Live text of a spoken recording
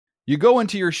You go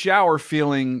into your shower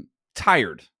feeling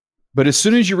tired, but as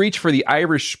soon as you reach for the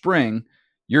Irish Spring,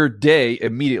 your day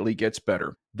immediately gets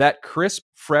better. That crisp,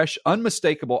 fresh,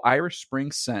 unmistakable Irish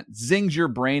Spring scent zings your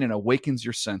brain and awakens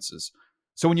your senses.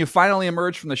 So when you finally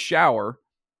emerge from the shower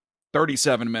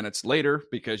 37 minutes later,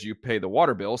 because you pay the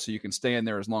water bill so you can stay in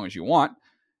there as long as you want,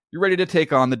 you're ready to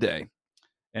take on the day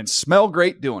and smell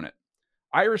great doing it.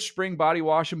 Irish Spring Body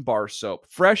Wash and Bar Soap.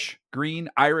 Fresh, green,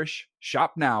 Irish.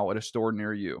 Shop now at a store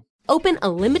near you. Open a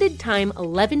limited-time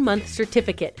 11-month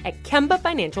certificate at Kemba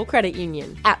Financial Credit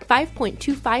Union. At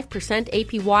 5.25%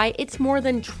 APY, it's more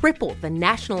than triple the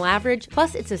national average,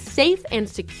 plus it's a safe and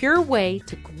secure way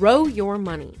to grow your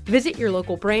money. Visit your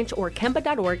local branch or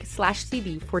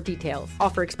kemba.org/CD for details.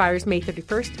 Offer expires May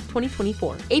 31st,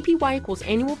 2024. APY equals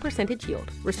annual percentage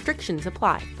yield. Restrictions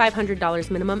apply. $500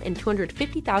 minimum and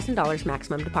 $250,000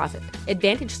 maximum deposit.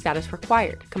 Advantage status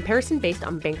required. Comparison based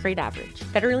on bank rate average.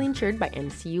 Federally insured by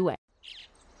NCUA.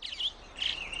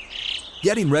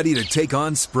 Getting ready to take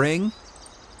on spring?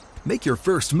 Make your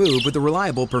first move with the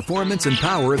reliable performance and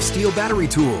power of Steel battery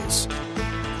tools.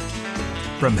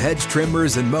 From hedge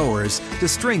trimmers and mowers to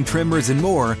string trimmers and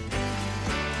more,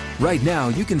 right now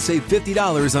you can save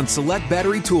 $50 on select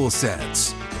battery tool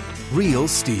sets. Real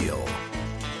Steel.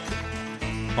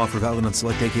 Offer valid on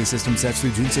select AK system sets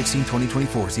through June 16,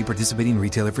 2024. See participating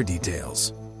retailer for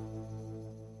details.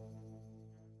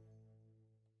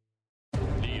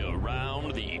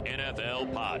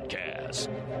 Podcast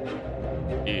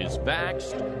is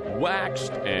vaxxed,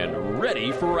 waxed, and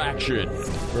ready for action.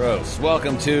 Gross.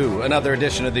 Welcome to another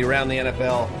edition of the Around the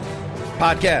NFL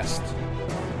podcast.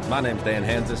 My name's Dan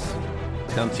Hansis.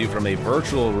 Come to you from a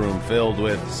virtual room filled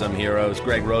with some heroes.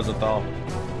 Greg Rosenthal,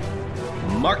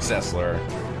 Mark Sessler.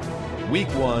 Week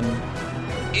 1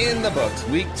 in the books.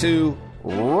 Week 2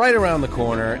 right around the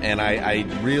corner. And I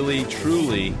really,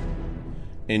 truly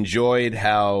enjoyed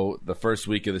how the first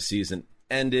week of the season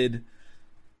ended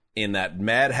in that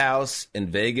madhouse in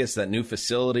Vegas, that new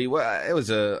facility. Well, it was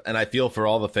and I feel for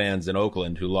all the fans in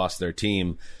Oakland who lost their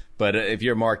team. But if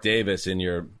you're Mark Davis in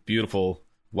your beautiful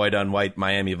white on white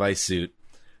Miami Vice suit,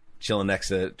 chilling next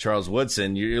to Charles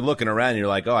Woodson, you're looking around and you're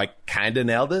like, oh, I kind of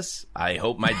nailed this. I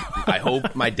hope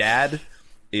my dad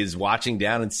is watching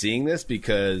down and seeing this,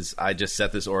 because I just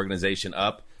set this organization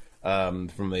up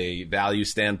from a value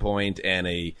standpoint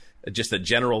and just a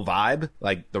general vibe.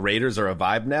 Like, the Raiders are a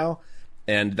vibe now,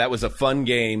 and that was a fun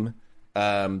game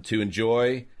to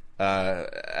enjoy.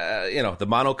 The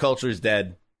monoculture is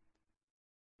dead,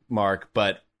 Mark,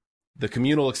 but the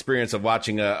communal experience of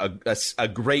watching a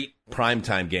great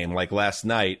primetime game like last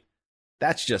night,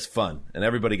 that's just fun, and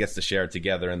everybody gets to share it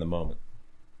together in the moment.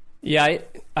 Yeah,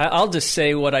 I'll just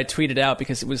say what I tweeted out,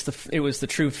 because it was the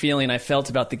true feeling I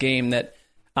felt about the game, that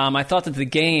I thought that the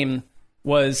game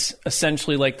was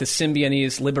essentially like the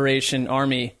Symbionese Liberation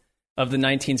Army of the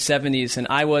 1970s, and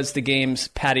I was the game's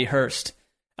Patty Hearst,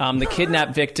 the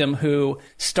kidnapped victim who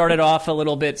started off a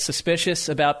little bit suspicious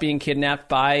about being kidnapped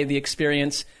by the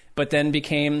experience, but then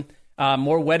became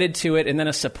more wedded to it and then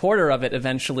a supporter of it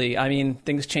eventually. I mean,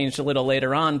 things changed a little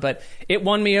later on, but it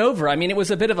won me over. I mean, it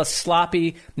was a bit of a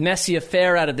sloppy, messy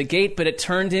affair out of the gate, but it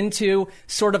turned into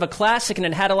sort of a classic, and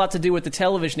it had a lot to do with the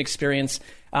television experience,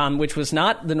 which was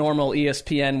not the normal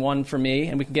ESPN one for me,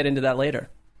 and we can get into that later.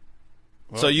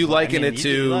 Well, so you liken it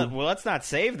to... Well, let's not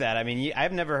save that. I mean,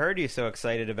 I've never heard you so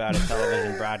excited about a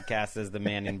television broadcast as the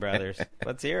Manning brothers.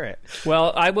 Let's hear it.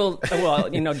 Well, I will... Well,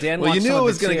 Dan well, you knew it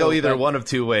was going to go either but... one of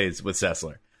two ways with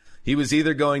Sessler. He was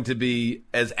either going to be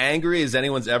as angry as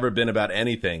anyone's ever been about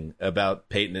anything about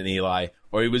Peyton and Eli,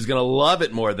 or he was going to love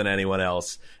it more than anyone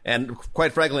else. And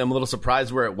quite frankly, I'm a little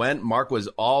surprised where it went. Mark was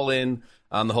all in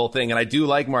on the whole thing. And I do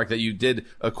like, Mark, that you did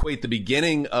equate the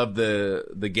beginning of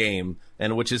the game,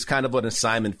 and which is kind of an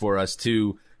assignment for us,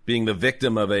 to being the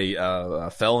victim of a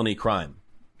felony crime.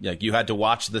 Like, you had to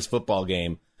watch this football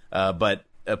game, but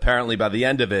apparently by the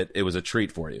end of it, it was a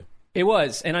treat for you. It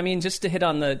was. And I mean, just to hit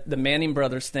on the Manning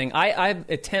brothers thing, I've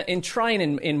in trying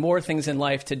in more things in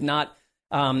life to not,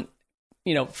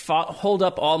 hold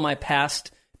up all my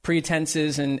past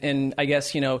pretenses and I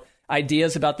guess,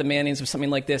 ideas about the Mannings or something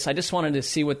like this. I just wanted to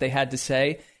see what they had to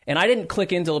say. And I didn't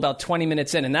click in until about 20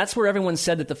 minutes in. And that's where everyone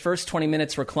said that the first 20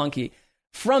 minutes were clunky.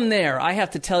 From there, I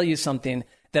have to tell you something,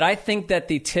 that I think that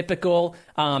the typical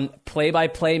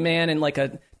play-by-play man in like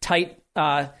a tight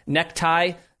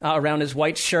necktie around his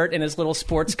white shirt and his little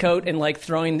sports coat and like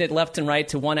throwing it left and right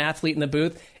to one athlete in the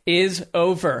booth is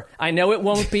over. I know it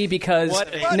won't be because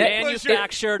what a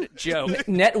manufactured joke.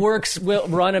 Networks will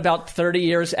run about 30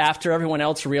 years after everyone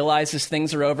else realizes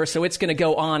things are over, so it's going to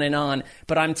go on and on.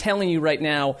 But I'm telling you right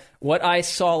now, what I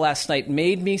saw last night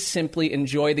made me simply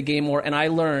enjoy the game more, and I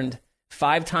learned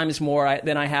 5 times more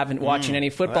than I have in watching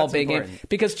any football big game.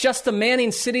 Because just the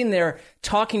Manning sitting there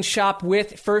talking shop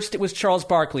with, first it was Charles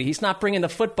Barkley. He's not bringing the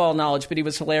football knowledge, but he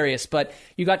was hilarious. But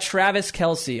you got Travis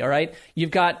Kelce, all right? You've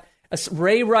got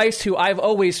Ray Rice, who I've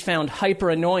always found hyper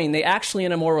annoying. They actually,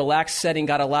 in a more relaxed setting,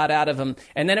 got a lot out of him.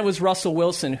 And then it was Russell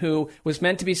Wilson, who was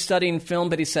meant to be studying film,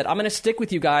 but he said, I'm going to stick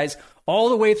with you guys all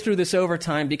the way through this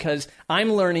overtime because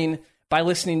I'm learning by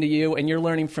listening to you, and you're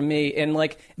learning from me. And,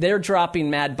 like, they're dropping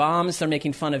mad bombs. They're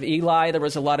making fun of Eli. There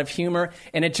was a lot of humor.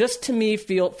 And it just, to me,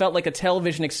 felt like a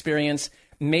television experience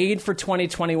made for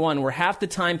 2021, where half the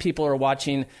time people are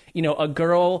watching, a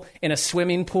girl in a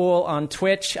swimming pool on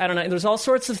Twitch. I don't know. There's all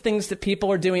sorts of things that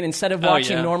people are doing instead of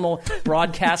watching normal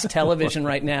broadcast television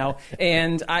right now.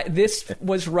 And this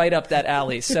was right up that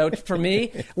alley. So for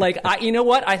me, you know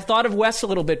what? I thought of Wes a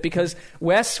little bit because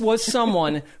Wes was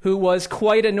someone who was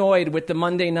quite annoyed with the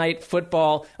Monday Night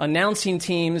Football announcing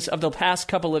teams of the past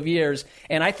couple of years.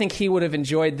 And I think he would have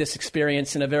enjoyed this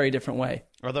experience in a very different way.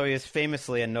 Although he is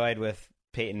famously annoyed with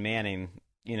Peyton Manning,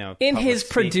 in his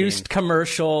produced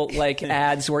commercial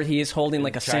ads where he is holding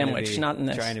like a sandwich, not in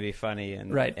this. Trying to be funny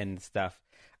and right. and stuff.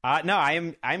 No,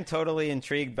 I'm totally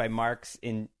intrigued by Mark's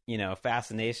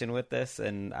fascination with this,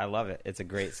 and I love it. It's a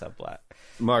great subplot.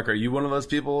 Mark, are you one of those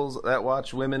people that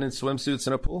watch women in swimsuits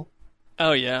in a pool?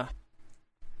 Oh yeah.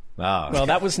 Oh, well,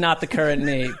 that was not the current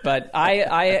me, but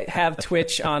I have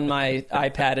Twitch on my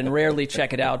iPad and rarely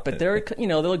check it out. But there,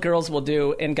 little girls will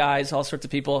do, and guys, all sorts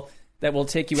of people that will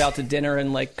take you out to dinner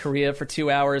in Korea for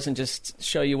 2 hours and just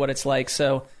show you what it's like.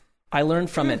 So I learned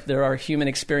from it. There are human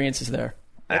experiences there.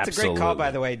 That's a great call,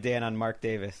 by the way, Dan, on Mark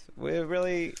Davis.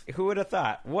 Really, who would have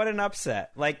thought? What an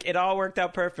upset. It all worked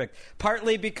out perfect.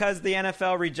 Partly because the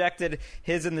NFL rejected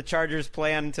his and the Chargers'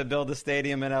 plan to build a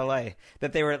stadium in L.A.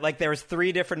 That they were, there was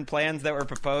 3 different plans that were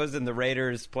proposed, and the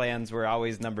Raiders' plans were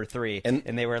always number 3.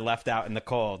 And they were left out in the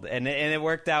cold. And it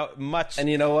worked out much, and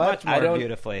you know what? much more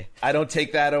beautifully. I don't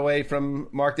take that away from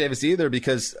Mark Davis either,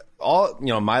 because all,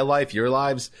 my life, your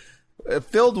lives,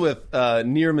 filled with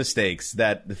near mistakes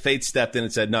that the fate stepped in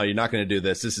and said, no, you're not going to do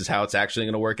this. This is how it's actually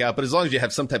going to work out. But as long as you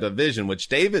have some type of vision, which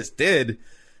Davis did,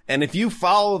 and if you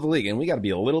follow the league, and we got to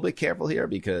be a little bit careful here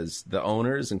because the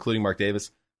owners, including Mark Davis,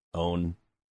 own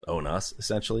us,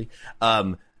 essentially.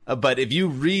 But if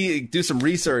you do some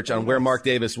research on where Mark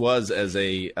Davis was as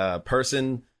a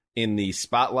person in the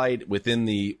spotlight within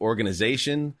the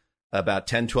organization about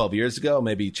 10, 12 years ago,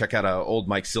 maybe check out an old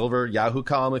Mike Silver Yahoo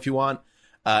column if you want.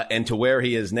 And to where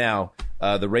he is now,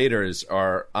 the Raiders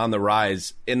are on the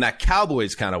rise in that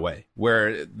Cowboys kind of way,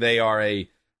 where they are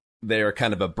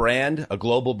kind of a brand, a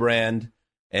global brand,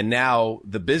 and now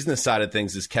the business side of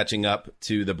things is catching up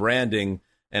to the branding,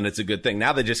 and it's a good thing.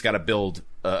 Now they just got to build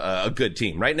a good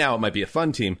team. Right now it might be a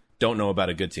fun team. Don't know about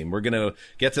a good team. We're going to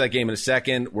get to that game in a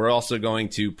second. We're also going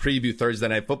to preview Thursday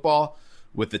Night Football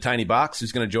with the Tiny Box,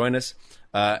 who's going to join us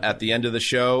at the end of the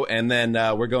show. And then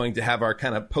we're going to have our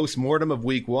kind of post-mortem of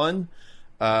week 1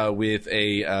 with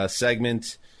a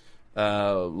segment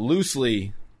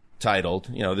loosely titled,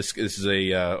 this is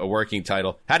a working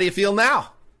title, How Do You Feel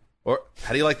Now? Or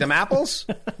how do you like them apples?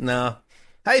 No.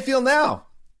 How do you feel now?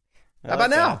 How about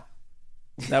now?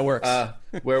 That works.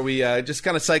 Where we just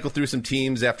kind of cycle through some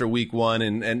teams after week 1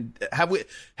 and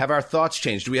have our thoughts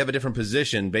changed? Do we have a different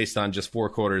position based on just 4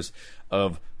 quarters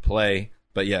of play?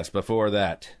 But yes, before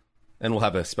that, and we'll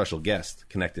have a special guest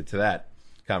connected to that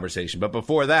conversation. But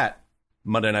before that,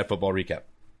 Monday Night Football recap.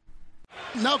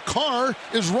 Now Carr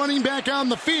is running back on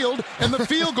the field, and the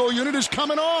field goal unit is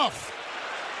coming off.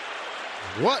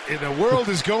 What in the world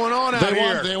is going on out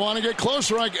here? They want to get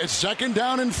closer. It's 2nd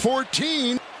down and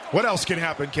 14. What else can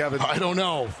happen, Kevin? I don't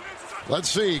know. Let's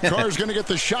see. Carr's going to get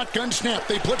the shotgun snap.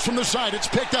 They blitz from the side. It's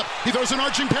picked up. He throws an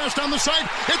arching pass down the side.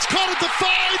 It's caught at the 5.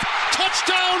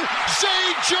 Touchdown,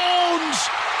 Zay Jones.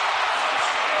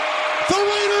 The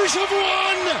Raiders have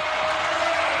won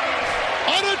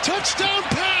on a touchdown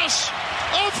pass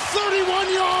of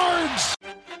 31 yards.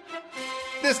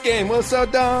 This game was so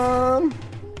dumb,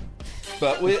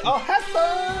 but we all had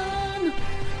fun.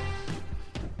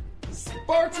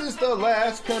 Sports is the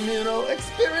last communal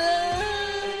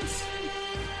experience.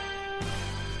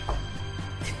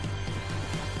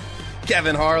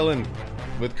 Kevin Harlan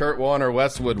with Kurt Warner,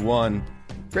 Westwood 1.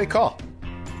 Great call.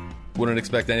 Wouldn't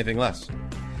expect anything less.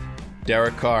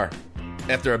 Derek Carr,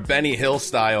 after a Benny Hill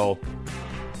style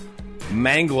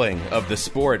mangling of the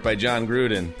sport by John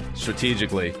Gruden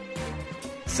strategically.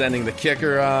 Sending the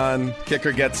kicker on.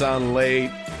 Kicker gets on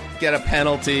late. Get a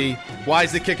penalty. Why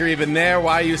is the kicker even there?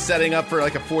 Why are you setting up for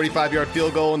like a 45-yard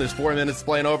field goal and there's 4 minutes to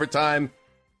play in overtime?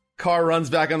 Carr runs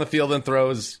back on the field and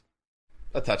throws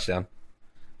a touchdown.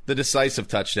 The decisive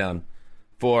touchdown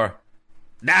for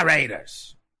the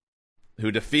Raiders,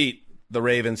 who defeat the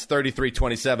Ravens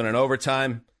 33-27 in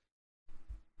overtime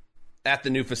at the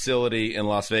new facility in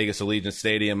Las Vegas, Allegiant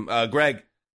Stadium. Greg,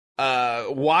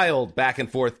 wild back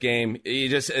and forth game.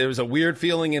 It was a weird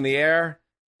feeling in the air,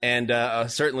 and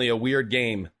certainly a weird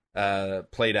game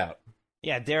played out.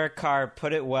 Yeah, Derek Carr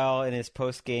put it well in his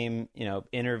post-game,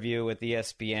 interview with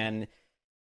ESPN,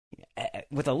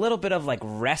 with a little bit of like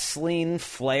wrestling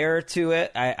flair to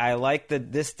it. I like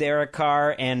this Derek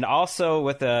Carr, and also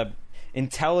with a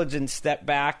intelligent step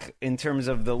back in terms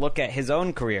of the look at his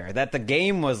own career, that the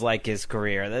game was like his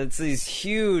career. That's these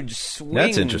huge swings.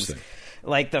 That's interesting.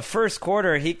 Like the first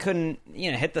quarter, he couldn't,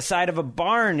 hit the side of a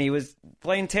barn. He was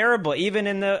playing terrible. Even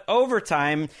in the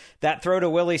overtime, that throw to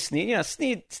Willie Snead,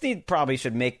 Snead probably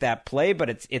should make that play,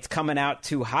 but it's coming out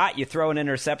too hot. You throw an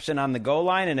interception on the goal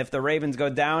line, and if the Ravens go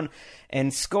down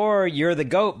and score, you're the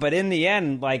GOAT. But in the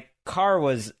end, like, Carr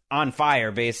was on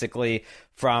fire basically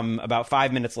from about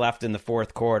 5 minutes left in the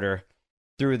fourth quarter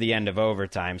through the end of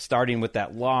overtime, starting with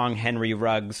that long Henry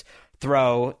Ruggs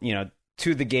throw,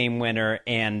 to the game winner,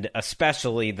 and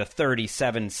especially the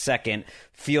 37-second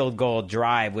field goal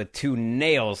drive with 2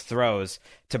 nails throws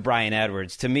to Bryan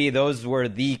Edwards. To me, those were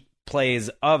the plays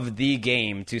of the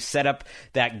game to set up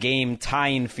that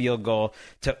game-tying field goal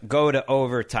to go to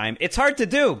overtime. It's hard to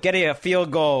do, getting a field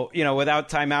goal, without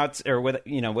timeouts or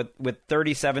with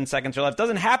 37 seconds or left.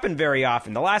 Doesn't happen very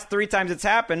often. The last 3 times it's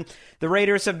happened, the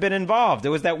Raiders have been involved. It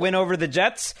was that win over the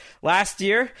Jets last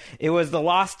year. It was the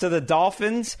loss to the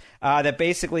Dolphins that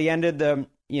basically ended the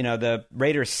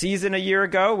Raiders season a year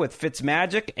ago with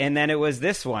Fitzmagic, and then it was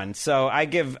this one. So I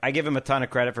give him a ton of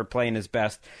credit for playing his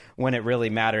best when it really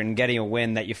mattered and getting a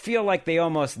win that you feel like they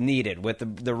almost needed, with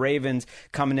the Ravens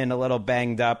coming in a little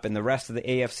banged up and the rest of the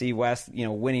AFC West,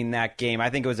 winning that game. I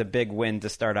think it was a big win to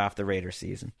start off the Raiders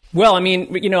season. Well, I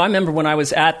mean, I remember when I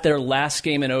was at their last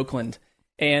game in Oakland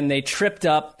and they tripped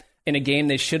up in a game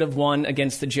they should have won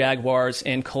against the Jaguars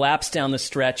and collapsed down the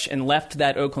stretch and left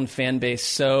that Oakland fan base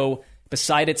so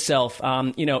beside itself.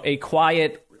 A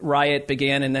quiet riot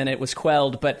began and then it was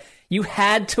quelled, but you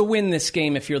had to win this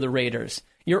game if you're the Raiders.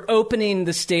 You're opening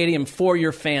the stadium for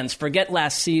your fans. Forget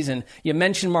last season. You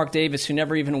mentioned Mark Davis, who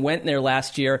never even went there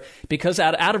last year because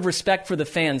out of respect for the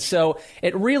fans. So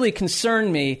it really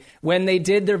concerned me when they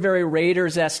did their very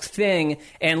Raiders-esque thing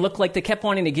and looked like they kept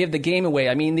wanting to give the game away.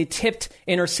 I mean, the tipped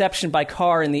interception by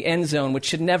Carr in the end zone, which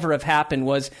should never have happened,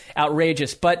 was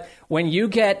outrageous. But when you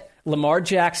get Lamar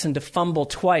Jackson to fumble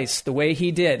twice the way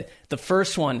he did, the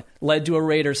first one led to a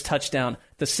Raiders touchdown.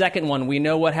 The second one, we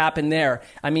know what happened there.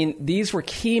 I mean, these were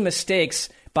key mistakes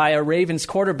by a Ravens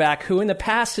quarterback who in the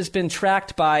past has been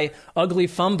tracked by ugly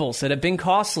fumbles that have been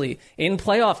costly in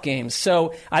playoff games.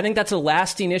 So I think that's a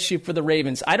lasting issue for the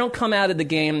Ravens. I don't come out of the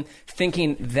game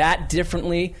thinking that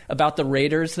differently about the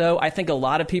Raiders, though. I think a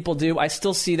lot of people do. I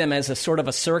still see them as a sort of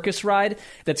a circus ride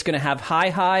that's going to have high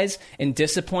highs and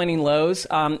disappointing lows,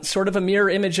 sort of a mirror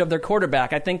image of their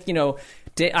quarterback. I think,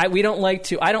 I don't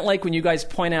like when you guys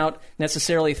point out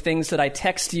necessarily things that I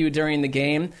text you during the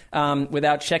game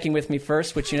without checking with me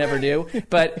first, which you never do.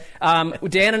 But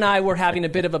Dan and I were having a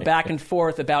bit of a back and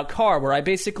forth about Carr, where I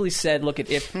basically said, look,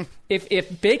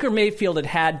 if Baker Mayfield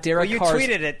had Derek Carr, you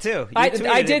tweeted it too. I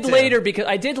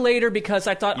did later because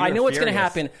I thought I know what's going to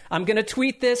happen. I'm going to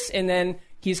tweet this and then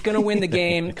he's going to win the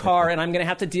game, Carr, and I'm going to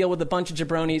have to deal with a bunch of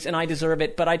jabronis, and I deserve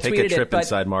it. But I tweeted it. Take a trip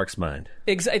inside Mark's mind.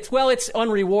 It's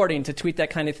unrewarding to tweet that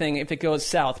kind of thing if it goes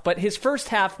south. But his first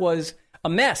half was a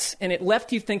mess, and it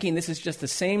left you thinking this is just the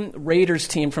same Raiders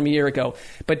team from a year ago.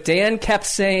 But Dan kept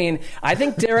saying, I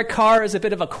think Derek Carr is a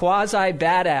bit of a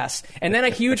quasi-badass. And then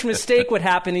a huge mistake would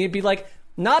happen, and he'd be like,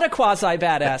 not a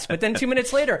quasi-badass, but then 2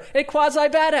 minutes later, a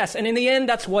quasi-badass. And in the end,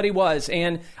 that's what he was.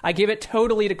 And I give it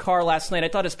totally to Carr last night. I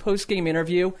thought his post-game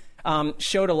interview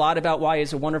showed a lot about why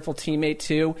he's a wonderful teammate,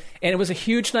 too. And it was a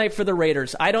huge night for the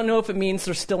Raiders. I don't know if it means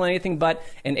they're still anything but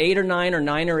an 8 or 9 or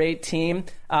 9 or 8 team.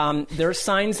 There are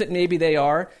signs that maybe they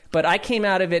are. But I came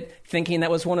out of it thinking that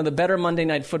was one of the better Monday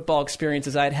Night Football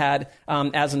experiences I'd had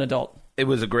as an adult. It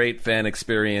was a great fan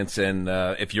experience. And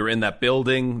if you're in that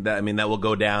building, that will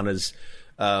go down as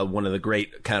one of the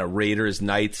great kind of Raiders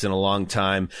nights in a long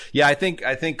time. Yeah, I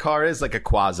think Carr is like a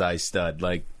quasi stud.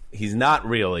 Like, he's not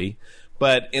really,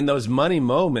 but in those money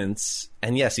moments,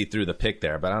 and yes, he threw the pick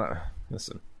there, but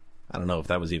listen, I don't know if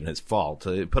that was even his fault.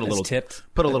 Put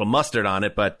a little mustard on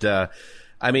it, but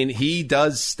I mean, he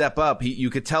does step up. You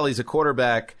could tell he's a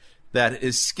quarterback that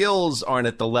his skills aren't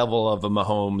at the level of a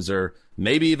Mahomes or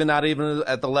maybe even not even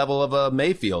at the level of a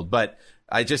Mayfield, but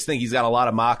I just think he's got a lot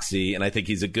of moxie, and I think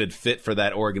he's a good fit for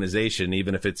that organization,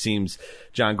 even if it seems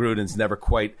John Gruden's never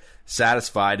quite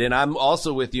satisfied. And I'm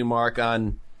also with you, Mark,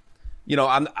 on,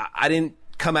 I didn't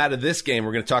come out of this game.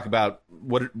 We're going to talk about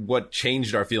what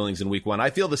changed our feelings in week one.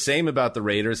 I feel the same about the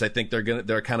Raiders. I think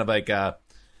they're kind of like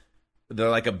they're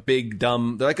like a big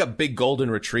golden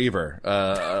retriever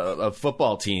of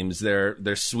football teams.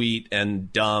 They're sweet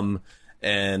and dumb,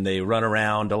 and they run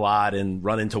around a lot and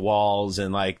run into walls,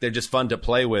 and they're just fun to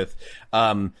play with.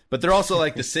 But they're also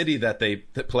like the city that they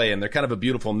play in. They're kind of a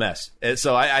beautiful mess. And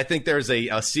so I think there's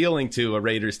a ceiling to a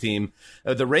Raiders team.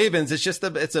 The Ravens, it's just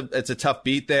it's a tough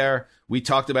beat there. We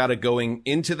talked about it going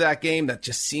into that game. That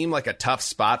just seemed like a tough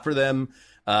spot for them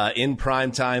in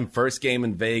prime time. First game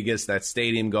in Vegas, that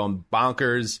stadium going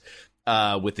bonkers.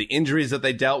 With the injuries that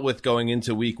they dealt with going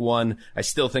into week one, I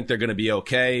still think they're going to be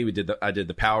okay. I did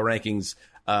the power rankings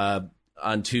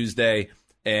on Tuesday,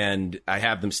 and I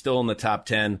have them still in the top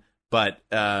 10. But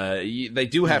they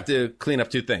do have to clean up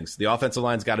two things. The offensive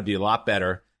line's got to be a lot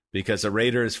better, because a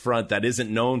Raiders front that isn't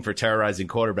known for terrorizing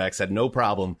quarterbacks had no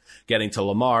problem getting to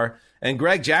Lamar. And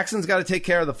Greg Jackson's got to take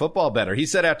care of the football better. He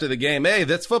said after the game, hey,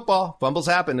 that's football. Fumbles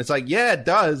happen. It's like, yeah, it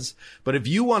does. But if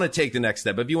you want to take the next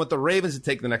step, if you want the Ravens to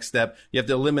take the next step, you have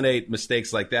to eliminate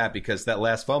mistakes like that, because that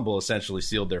last fumble essentially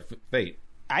sealed their fate.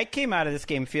 I came out of this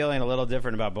game feeling a little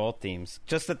different about both teams,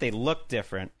 just that they look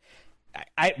different.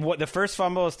 The first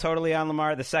fumble is totally on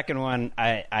Lamar. The second one,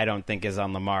 I don't think is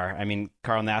on Lamar. I mean,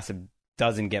 Carl Nassib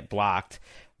doesn't get blocked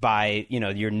by,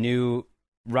 your new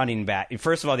running back.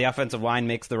 First of all, the offensive line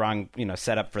makes the wrong,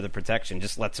 setup for the protection,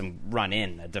 just lets him run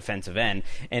in a defensive end.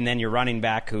 And then your running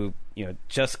back, who,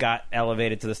 just got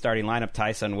elevated to the starting lineup,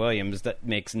 Tyson Williams, that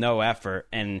makes no effort,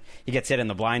 and he gets hit in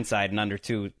the blind side in under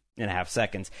 2.5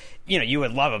 seconds. You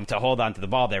would love him to hold on to the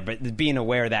ball there, but being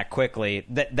aware that quickly,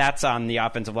 that's on the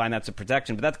offensive line. That's a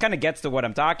protection. But that kind of gets to what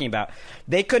I'm talking about.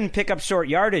 They couldn't pick up short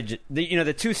yardage.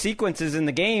 The two sequences in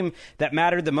the game that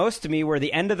mattered the most to me were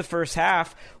the end of the first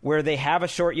half, where they have a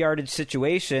short yardage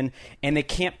situation and they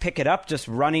can't pick it up just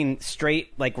running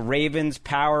straight like Ravens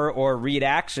power or read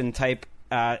action type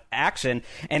action,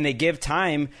 and they give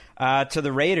time to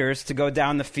the Raiders to go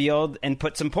down the field and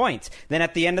put some points. Then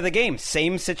at the end of the game,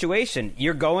 same situation.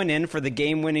 You're going in for the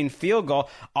game-winning field goal.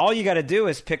 All you got to do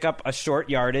is pick up a short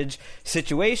yardage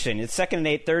situation. It's 2nd and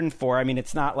 8, 3rd and 4. I mean,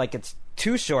 it's not like it's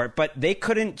too short, but they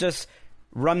couldn't just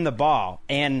run the ball.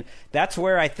 And that's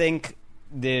where I think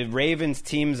the Ravens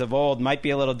teams of old might be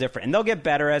a little different, and they'll get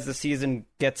better as the season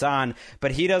gets on,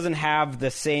 but he doesn't have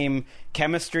the same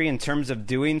chemistry in terms of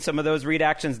doing some of those read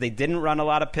actions. They didn't run a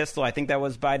lot of pistol. I think that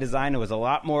was by design. It was a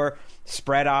lot more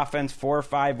spread offense, 4 or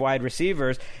 5 wide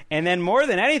receivers. And then more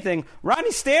than anything,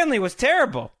 Ronnie Stanley was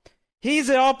terrible. He's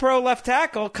an all-pro left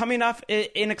tackle coming off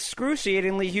an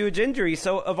excruciatingly huge injury.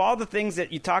 So of all the things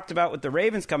that you talked about with the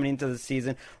Ravens coming into the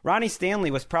season, Ronnie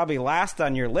Stanley was probably last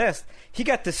on your list. He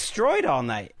got destroyed all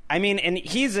night. I mean, and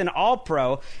he's an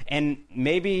all-pro, and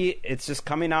maybe it's just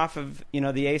coming off of, the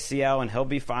ACL, and he'll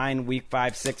be fine week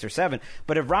 5, 6, or 7.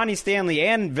 But if Ronnie Stanley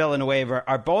and Villanueva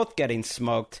are both getting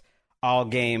smoked all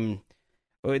game,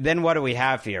 then what do we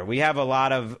have here? We have a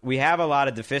lot of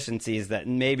deficiencies that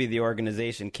maybe the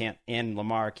organization can't, and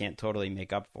Lamar can't totally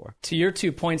make up for. To your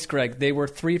 2 points, Greg, they were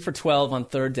 3 for 12 on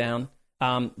 3rd down.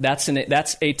 That's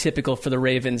atypical for the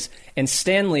Ravens. And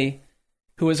Stanley,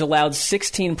 who has allowed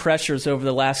 16 pressures over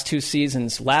the last 2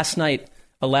 seasons, last night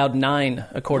allowed 9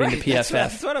 according to PFF.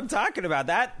 That's what I'm talking about.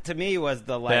 That to me was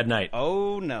the bad night.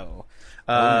 Oh no.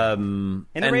 And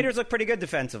the Raiders look pretty good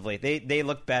defensively. They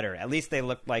look better. At least they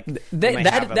look like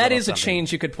that is a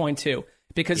change you could point to,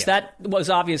 because that was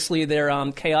obviously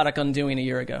their chaotic undoing a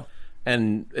year ago.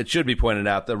 And it should be pointed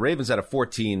out, the Ravens had a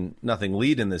 14-0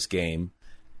 lead in this game.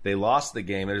 They lost the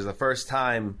game. It was the first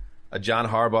time a John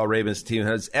Harbaugh Ravens team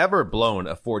has ever blown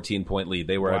a 14-point lead.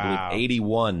 They were, I believe,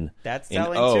 81. That's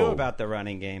telling too about the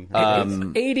running game.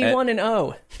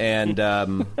 81-0. And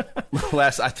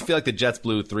I feel like the Jets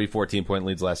blew 3 14-point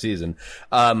leads last season.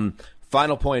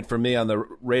 Final point for me on the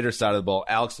Raiders side of the ball: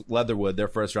 Alex Leatherwood, their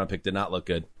first-round pick, did not look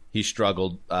good. He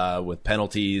struggled with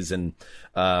penalties and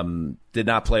did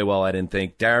not play well, I didn't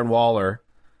think. Darren Waller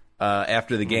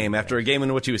after the game, after a game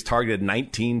in which he was targeted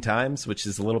 19 times, which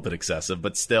is a little bit excessive,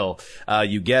 but still,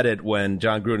 you get it when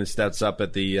John Gruden steps up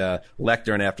at the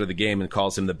lectern after the game and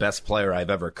calls him the best player I've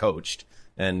ever coached.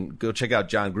 And go check out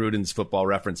John Gruden's Football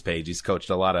Reference page. He's coached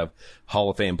a lot of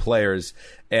Hall of Fame players.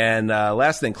 And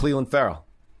last thing, Cleveland Farrell.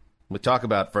 We talk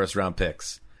about first-round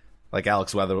picks like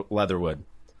Alex Leatherwood.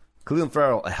 Cleveland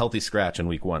Farrell, a healthy scratch in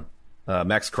week 1.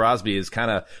 Max Crosby is kind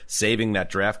of saving that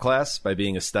draft class by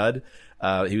being a stud.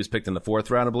 He was picked in the 4th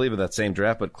round, I believe, of that same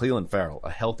draft. But Cleveland Farrell, a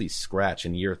healthy scratch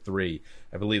in year 3.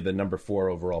 I believe the number 4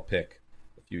 overall pick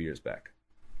a few years back.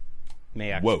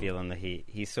 Mayak's feeling the heat.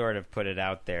 He sort of put it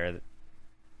out there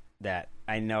that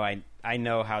I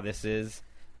know how this is,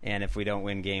 and if we don't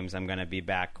win games, I'm going to be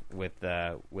back with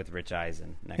Rich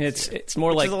Eisen next year. It's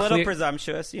more like a little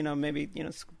presumptuous, maybe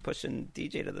pushing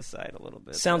DJ to the side a little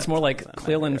bit. Sounds more like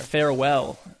Cleveland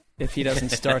farewell if he doesn't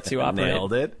start to operate.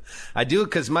 Nailed it. I do,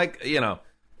 because Mike,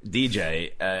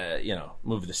 DJ,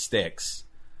 move the sticks.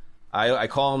 I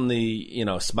call him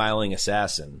the smiling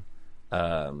assassin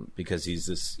because he's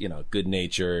this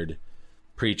good-natured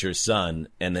preacher's son,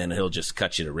 and then he'll just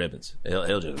cut you to ribbons.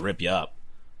 He'll just rip you up.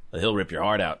 He'll rip your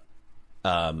heart out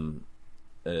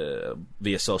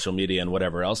via social media and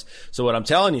whatever else. So what I'm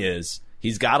telling you is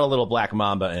he's got a little black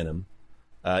mamba in him,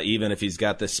 even if he's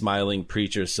got this smiling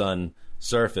preacher's son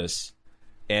surface.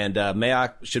 And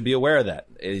Mayock should be aware of that.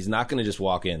 He's not going to just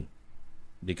walk in,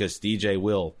 because DJ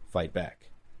will fight back.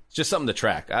 It's just something to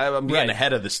track. I'm getting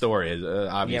ahead of the story,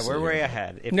 obviously. Yeah, we're way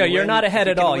ahead. You're not ahead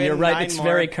at all. You're right. It's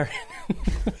very correct.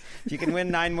 If you can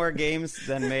win 9 more games,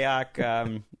 then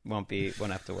Mayock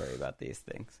won't have to worry about these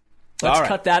things. Let's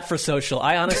cut that for social.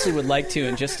 I honestly would like to,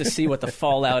 and just to see what the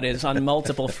fallout is on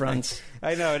multiple fronts.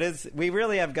 I know it is. We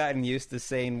really have gotten used to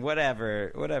saying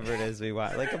whatever it is we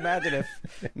want. Like, imagine if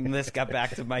this got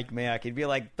back to Mike Mayock, he'd be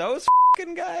like, "Those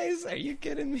fucking guys? Are you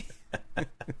kidding me?"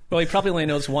 Well, he probably only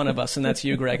knows one of us, and that's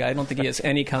you, Greg. I don't think he has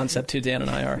any concept who Dan and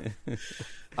I are.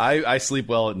 I sleep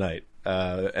well at night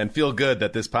and feel good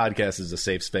that this podcast is a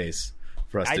safe space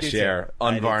for us to share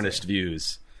unvarnished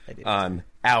views on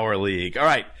our league. All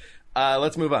right,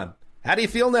 let's move on. How do you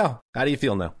feel now? I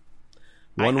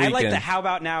like the how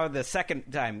about now the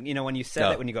second time. When you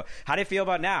said it, when you go, how do you feel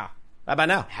about now? How about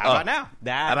now? How about now?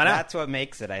 That's what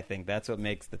makes it, I think. That's what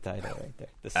makes the title right there.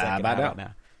 The second how about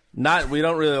now. We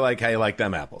don't really like how you like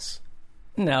them apples.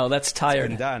 No, that's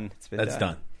tired. It's been done.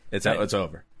 That's done. It's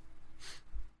over.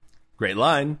 Great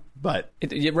line, but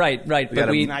right.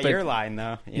 But not your line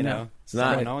though. You know,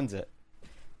 someone owns it.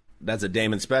 That's a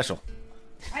Damon special.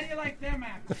 How do you like them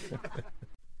apples?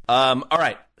 All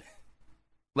right,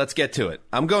 let's get to it.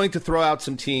 I'm going to throw out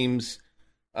some teams,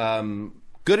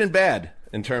 good and bad,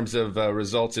 in terms of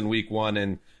results in week 1,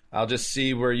 and I'll just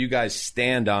see where you guys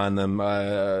stand on them.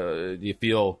 Do you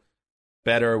feel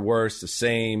better, worse, the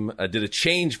same? Did it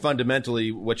change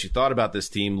fundamentally what you thought about this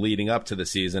team leading up to the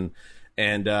season?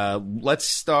 And let's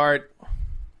start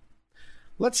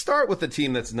with the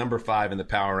team that's number 5 in the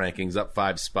power rankings, up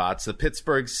 5 spots, the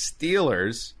Pittsburgh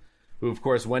Steelers, who, of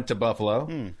course, went to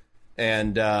Buffalo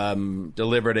and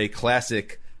delivered a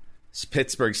classic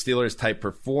Pittsburgh Steelers-type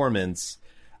performance.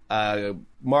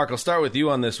 Mark, I'll start with you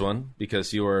on this one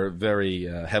because you are very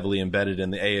heavily embedded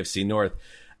in the AFC North.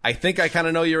 I think I kind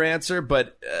of know your answer,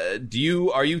 but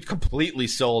are you completely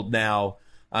sold now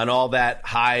on all that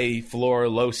high floor,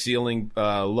 low ceiling,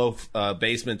 low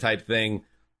basement type thing,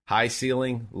 high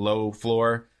ceiling, low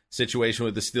floor situation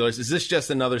with the Steelers? Is this just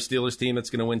another Steelers team that's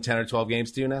going to win 10 or 12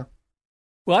 games to you now?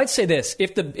 Well, I'd say this.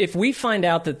 If we find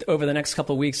out that over the next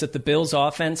couple of weeks that the Bills'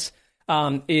 offense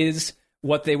is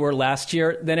what they were last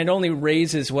year, then it only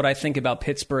raises what I think about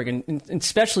Pittsburgh, and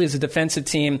especially as a defensive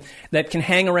team that can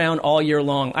hang around all year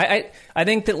long. I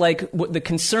think that the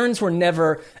concerns were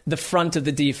never the front of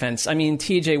the defense. I mean,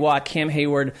 T.J. Watt, Cam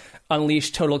Hayward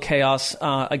unleashed total chaos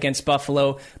against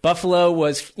Buffalo. Buffalo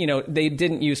was, they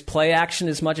didn't use play action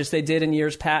as much as they did in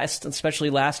years past, especially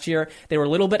last year. They were a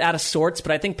little bit out of sorts,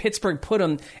 but I think Pittsburgh put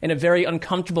them in a very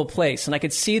uncomfortable place. And I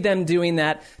could see them doing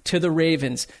that to the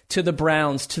Ravens, to the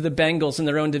Browns, to the Bengals in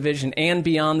their own division and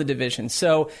beyond the division.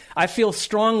 So I feel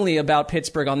strongly about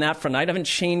Pittsburgh on that front. I haven't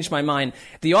changed my mind.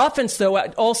 The offense, though,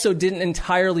 also didn't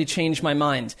entirely change my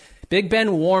mind. Big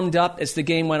Ben warmed up as the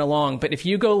game went along, but if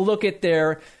you go look at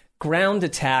their ground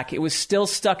attack, it was still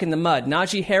stuck in the mud.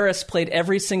 Najee Harris played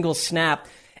every single snap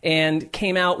and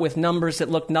came out with numbers that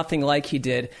looked nothing like he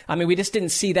did. I mean, we just didn't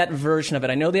see that version of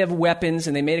it. I know they have weapons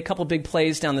and they made a couple big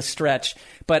plays down the stretch,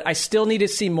 but I still need to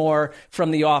see more from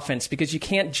the offense because you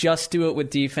can't just do it with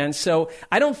defense. So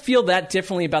I don't feel that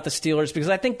differently about the Steelers because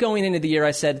I think going into the year I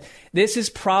said, this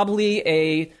is probably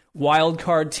a wild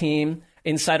card team.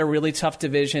 inside a really tough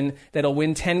division that'll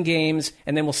win 10 games,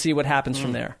 and then we'll see what happens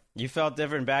from there. You felt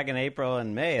different back in April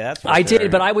and May. That's for I sure.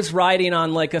 did, but I was riding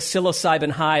on like a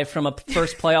psilocybin high from a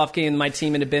first playoff game my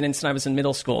team had been in since I was in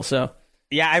middle school. So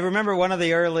yeah, I remember one of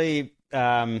the early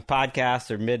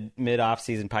podcasts or mid off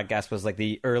season podcasts was like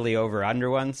the early over under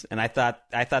ones, and I thought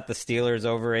the Steelers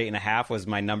over 8.5 was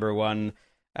my number one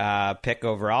pick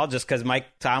overall, just because Mike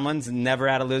Tomlin's never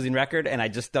had a losing record, and I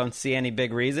just don't see any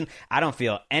big reason. I don't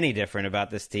feel any different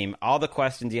about this team. All the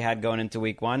questions you had going into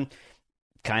week one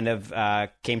kind of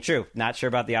came true. Not sure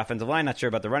about the offensive line, not sure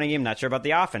about the running game, not sure about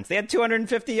the offense. They had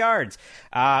 250 yards.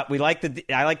 I like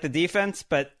the defense,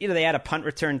 but they had a punt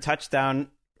return touchdown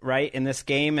right in this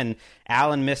game, and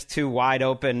Allen missed 2 wide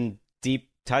open deep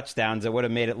touchdowns that would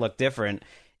have made it look different.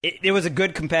 It was a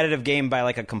good competitive game by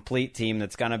like a complete team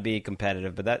that's going to be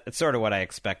competitive, but that's sort of what I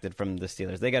expected from the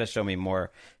Steelers. They got to show me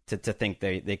more to think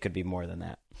they could be more than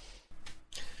that.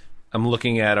 I'm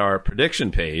looking at our prediction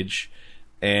page,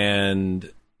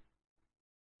 and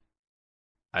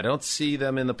I don't see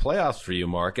them in the playoffs for you,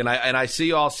 Mark. And I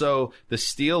see also the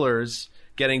Steelers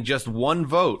getting just 1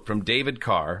 vote from David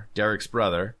Carr, Derek's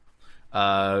brother,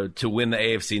 to win the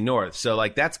AFC North. So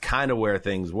like that's kind of where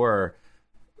things were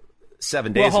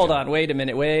 7 days ago. Well, hold on. Wait a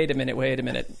minute.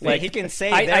 Like, he can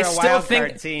say they're a wild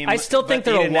card team. I still think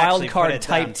they're a wild card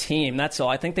type team. That's all.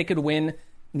 I think they could win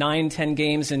 9-10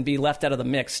 games and be left out of the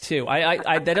mix too.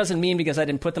 That doesn't mean because I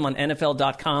didn't put them on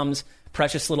NFL.com's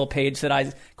precious little page that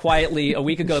I quietly a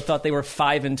week ago thought they were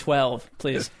 5-12.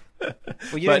 Please.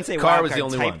 Well, you didn't say Carr wild was card the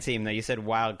only type one. team, though. You said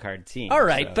wild card team. All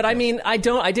right, so, but I mean,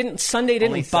 Sunday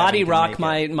didn't body rock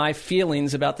my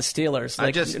feelings about the Steelers.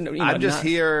 Like, I'm just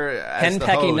here as the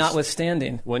henpecking host.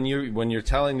 notwithstanding. When you're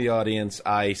telling the audience,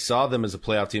 I saw them as a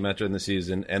playoff team entering the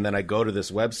season, and then I go to this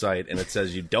website and it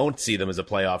says you don't see them as a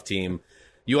playoff team.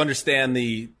 You understand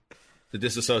the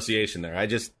disassociation there.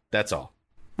 That's all.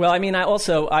 Well, I mean,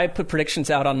 I put predictions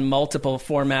out on multiple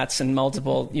formats and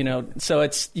multiple, so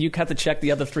you have to check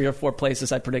the other 3 or 4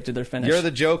 places I predicted their finish. You're the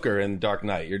Joker in Dark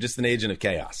Knight. You're just an agent of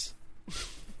chaos.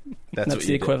 That's what the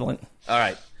you equivalent. Did. All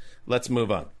right, let's move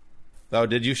on. Oh,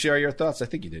 did you share your thoughts? I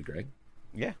think you did, Greg.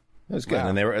 Yeah. That was good,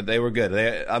 and they were good.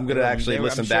 I'm going to actually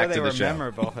listen back to the show.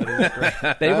 Memorable. It was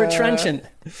great. They were trenchant.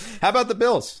 How about the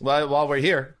Bills? While we're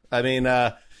here, I mean,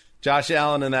 Josh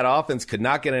Allen and that offense could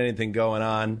not get anything going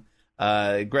on.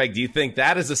 Greg, do you think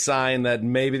that is a sign that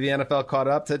maybe the NFL caught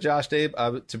up to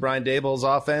to Brian Daboll's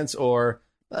offense, or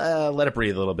let it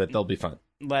breathe a little bit? They'll be fine.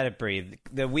 Let it breathe.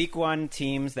 The week one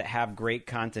teams that have great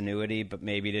continuity but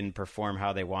maybe didn't perform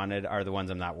how they wanted are the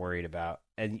ones I'm not worried about.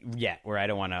 And yet, where I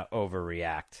don't want to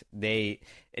overreact.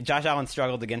 Josh Allen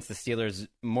struggled against the Steelers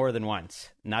more than once.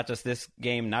 Not just this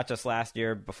game, not just last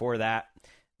year. Before that,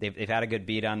 they've had a good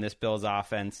beat on this Bills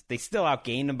offense. They still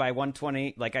outgained them by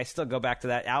 120. Like, I still go back to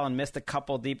that. Allen missed a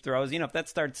couple deep throws. If that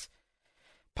starts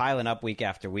piling up week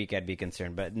after week, I'd be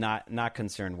concerned, but not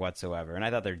concerned whatsoever. And I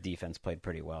thought their defense played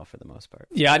pretty well for the most part.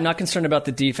 Yeah, I'm not concerned about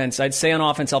the defense. I'd say on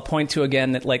offense, I'll point to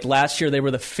again that like last year they were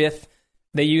the 5th.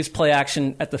 They used play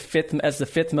action as the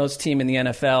fifth most team in the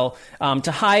NFL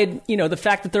to hide, the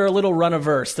fact that they're a little run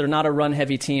averse. They're not a run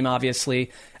heavy team,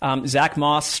 obviously. Zach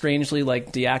Moss strangely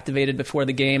deactivated before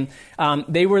the game.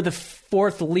 They were the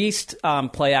 4th least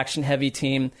play action heavy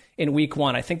team in week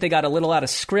 1. I think they got a little out of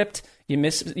script. You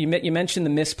mentioned the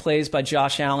misplays by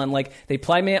Josh Allen. Like, they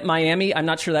play Miami. I'm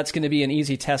not sure that's going to be an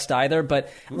easy test either. But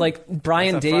like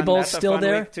Brian Daboll's still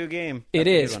there. Week 2 game. It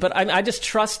is. But I just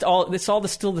trust it's all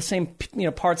still the same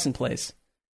parts in place.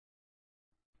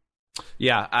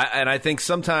 Yeah, and I think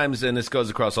sometimes, and this goes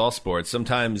across all sports,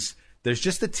 sometimes there's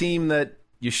just a team that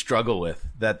you struggle with,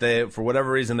 that they, for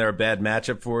whatever reason, they're a bad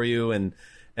matchup for you, and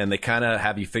they kind of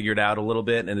have you figured out a little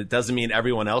bit. And it doesn't mean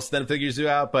everyone else then figures you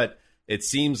out, but it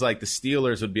seems like the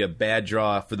Steelers would be a bad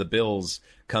draw for the Bills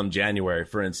come January,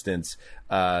 for instance.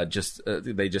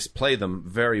 They just play them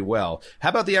very well. How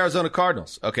about the Arizona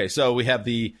Cardinals? Okay, so we have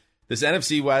this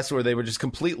NFC West where they were just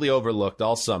completely overlooked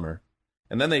all summer,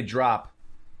 and then they drop,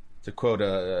 to quote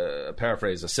a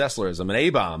paraphrase, a Sesslerism, an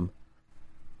A-bomb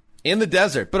in the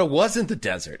desert. But it wasn't the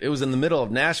desert. It was in the middle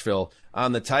of Nashville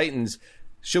on the Titans.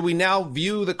 Should we now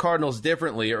view the Cardinals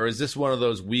differently, or is this one of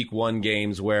those week 1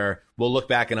 games where we'll look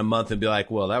back in a month and be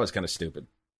like, well, that was kind of stupid?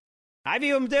 I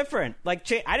view him different.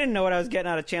 Like, I didn't know what I was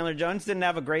getting out of Chandler Jones. Didn't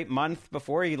have a great month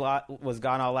before he was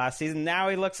gone all last season. Now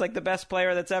he looks like the best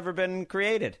player that's ever been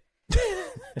created.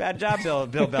 Bad job,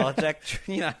 Bill Belichick.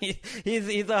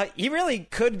 He really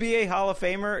could be a Hall of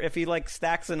Famer if he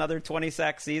stacks another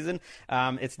 20-sack season.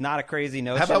 It's not a crazy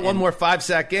notion. How about one more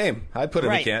 5-sack game? I'd put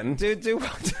him in Canton. Do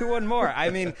one more. I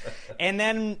mean, and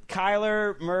then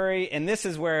Kyler Murray, and this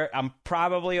is where I'm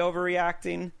probably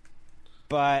overreacting,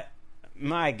 but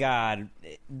my God,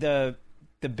 the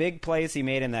big plays he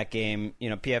made in that game.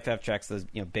 PFF tracks those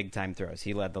big time throws.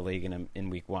 He led the league in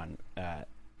week 1.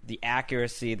 The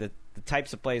accuracy, the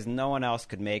types of plays no one else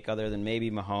could make other than maybe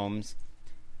Mahomes.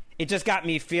 It just got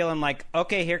me feeling like,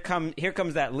 okay, here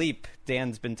comes that leap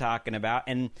Dan's been talking about.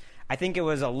 And I think it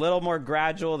was a little more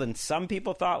gradual than some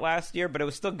people thought last year, but it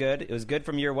was still good. It was good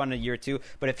from year 1 to year 2.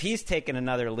 But if he's taken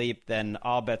another leap, then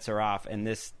all bets are off. And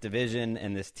this division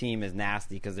and this team is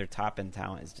nasty because their top-end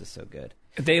talent is just so good.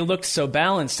 They looked so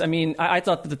balanced. I mean, I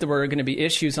thought that there were going to be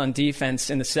issues on defense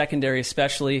in the secondary,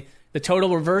 especially. The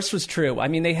total reverse was true. I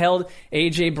mean, they held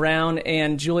A.J. Brown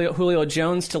and Julio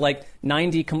Jones to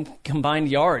 90 combined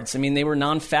yards. I mean, they were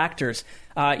non-factors.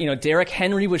 Derrick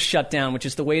Henry was shut down, which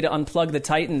is the way to unplug the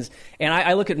Titans. And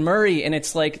I look at Murray, and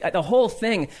it's like the whole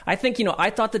thing. I think, I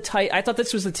thought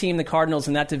this was the team, the Cardinals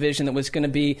in that division, that was going to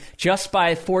be, just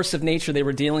by force of nature they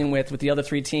were dealing with the other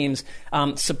 3 teams,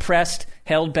 suppressed,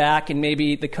 held back, and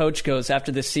maybe the coach goes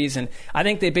after this season. I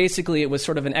think it was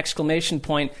sort of an exclamation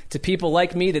point to people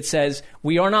like me that says,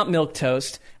 we are not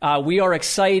milquetoast. We are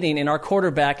exciting, and our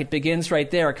quarterback, it begins right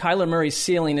there. Kyler Murray's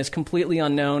ceiling is completely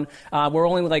unknown. We're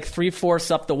only 3/4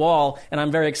 up the wall, and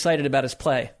I'm very excited about his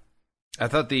play. I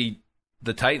thought the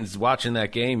Titans, watching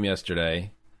that game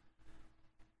yesterday,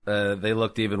 they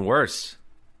looked even worse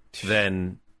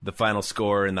than the final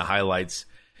score in the highlights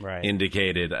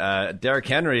indicated. Derrick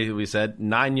Henry, we said,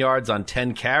 9 yards on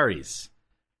 10 carries.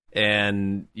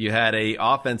 And you had a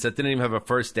offense that didn't even have a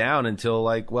first down until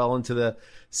well into the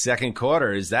second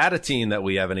quarter. Is that a team that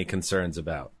we have any concerns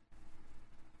about?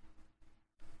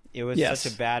 It was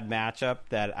such a bad matchup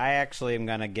that I actually am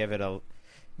going to give it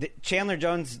Chandler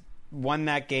Jones won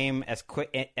that game as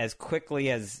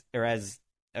quickly as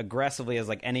aggressively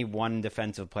as any one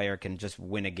defensive player can just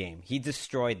win a game. He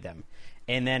destroyed them.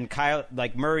 And then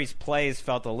Murray's plays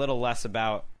felt a little less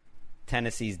about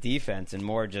Tennessee's defense and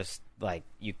more just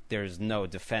there's no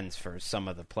defense for some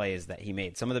of the plays that he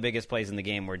made. Some of the biggest plays in the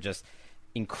game were just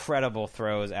incredible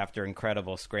throws after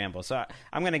incredible scrambles. So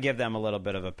I'm going to give them a little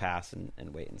bit of a pass and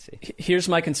wait and see. Here's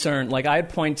my concern. I'd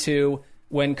point to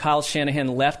when Kyle Shanahan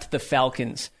left the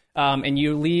Falcons, and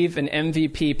you leave an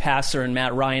MVP passer and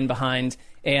Matt Ryan behind,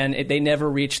 and they never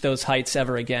reach those heights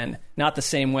ever again. Not the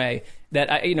same way.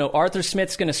 That Arthur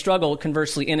Smith's going to struggle,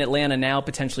 conversely, in Atlanta now,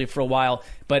 potentially for a while.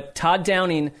 But Todd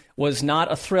Downing was not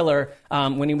a thriller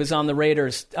when he was on the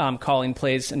Raiders calling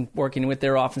plays and working with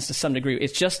their offense to some degree.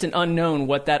 It's just an unknown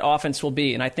what that offense will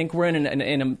be. And I think we're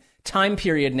in a time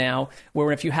period now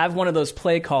where if you have one of those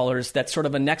play callers that's sort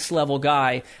of a next-level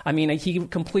guy, I mean, he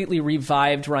completely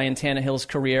revived Ryan Tannehill's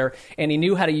career, and he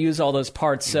knew how to use all those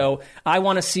parts. So I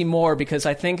want to see more because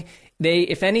I think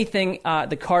if anything,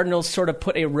 the Cardinals sort of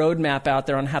put a roadmap out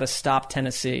there on how to stop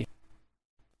Tennessee.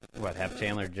 What, have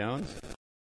Chandler Jones?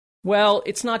 Well,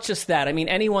 it's not just that. I mean,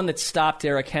 anyone that stopped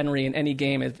Derrick Henry in any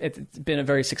game, it's been a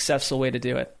very successful way to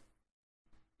do it.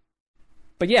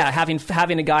 But yeah,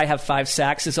 having a guy have 5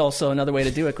 sacks is also another way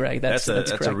to do it, Greg. That's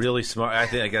a really smart. I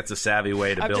think that's a savvy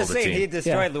way to build a team. I'm just saying he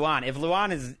destroyed Luan. If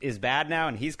Luan is bad now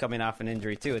and he's coming off an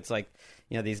injury too, it's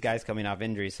these guys coming off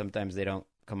injuries, sometimes they don't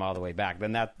come all the way back.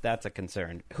 Then that's a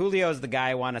concern. Julio's the guy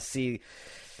I want to see,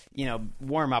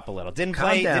 warm up a little. Didn't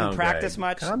practice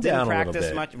much. Didn't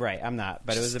practice much. Right, I'm not.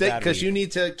 But it was a bad week. Because you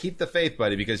need to keep the faith,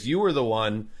 buddy. Because you were the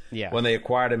one when they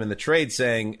acquired him in the trade,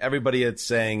 saying everybody is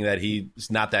saying that he's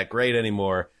not that great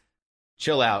anymore.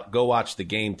 Chill out. Go watch the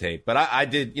game tape. But I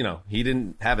did. He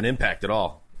didn't have an impact at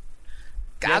all.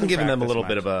 I'm giving them a little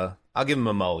bit of a. I'll give him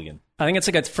a mulligan. I think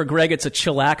it's for Greg. It's a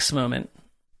chillax moment.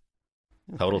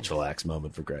 Total chillax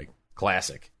moment for Greg.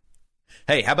 Classic.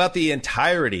 Hey, how about the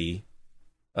entirety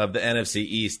of the NFC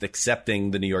East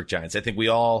accepting the New York Giants? I think we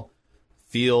all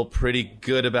feel pretty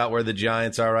good about where the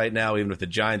Giants are right now, even if the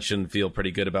Giants shouldn't feel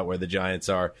pretty good about where the Giants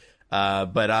are.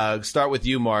 But start with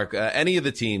you, Mark. Any of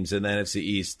the teams in the NFC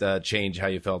East change how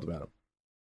you felt about them?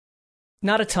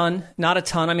 Not a ton.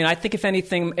 I mean, I think if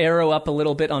anything, arrow up a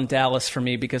little bit on Dallas for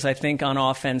me, because I think on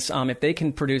offense, if they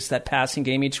can produce that passing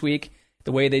game each week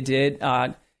the way they did,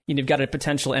 you've got a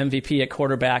potential MVP at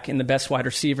quarterback in the best wide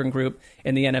receiver group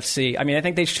in the NFC. I mean, I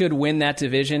think they should win that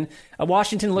division.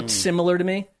 Washington looked similar to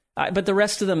me, but the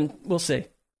rest of them, we'll see.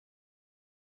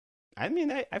 I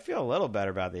mean, I feel a little better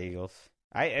about the Eagles.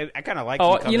 I kind of like.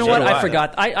 Oh, you know what? I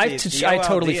forgot. I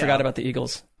totally forgot about the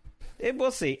Eagles.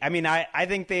 We'll see. I mean, I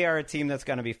think they are a team that's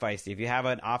going to be feisty. If you have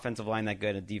an offensive line that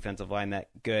good, a defensive line that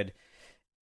good,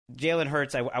 Jalen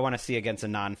Hurts, I want to see against a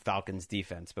non-Falcons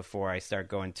defense before I start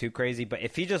going too crazy. But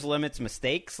if he just limits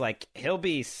mistakes, like, he'll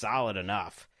be solid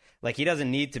enough. Like, he doesn't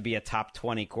need to be a top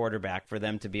 20 quarterback for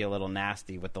them to be a little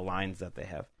nasty with the lines that they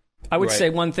have. I would say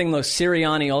one thing, though.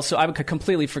 Sirianni also, I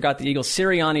completely forgot the Eagles.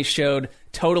 Sirianni showed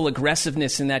total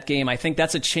aggressiveness in that game. I think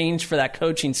that's a change for that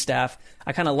coaching staff.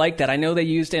 I kind of like that. I know they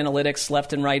used analytics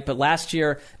left and right, but last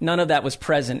year, none of that was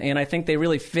present. And I think they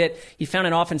really fit. He found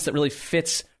an offense that really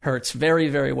fits Hurts very,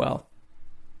 very well.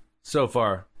 So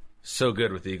far, so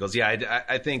good with the Eagles. Yeah,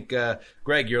 I think,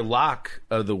 Greg, your lock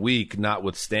of the week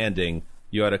notwithstanding,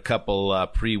 you had a couple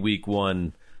pre-week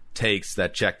one takes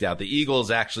that checked out. The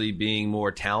Eagles actually being more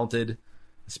talented,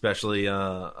 especially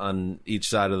on each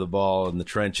side of the ball in the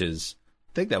trenches.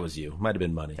 I think that was you. Might have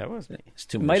been Money. That was me.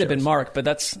 Might have been Mark, but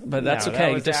that's okay.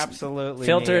 That was just absolutely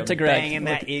filter me. it to Greg. Banging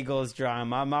that Eagles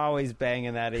drum. I'm always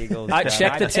banging that Eagles I drum.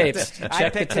 check the tapes. I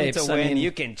picked them to win.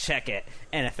 You can check it.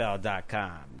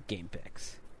 NFL.com. Game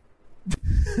picks.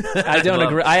 I don't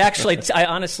agree. I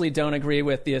honestly don't agree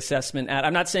with the assessment.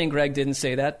 I'm not saying Greg didn't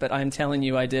say that, but I'm telling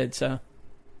you I did. So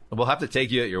we'll have to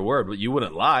take you at your word, but you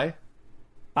wouldn't lie.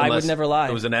 I would never lie.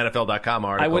 It was an NFL.com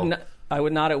article. I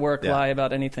would not at work lie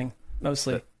about anything.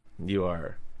 Mostly. You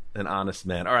are an honest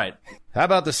man. All right. How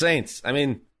about the Saints? I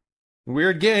mean,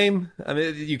 weird game. I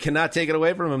mean, you cannot take it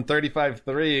away from them.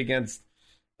 35-3 against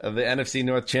the NFC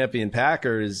North champion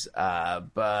Packers. But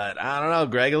I don't know,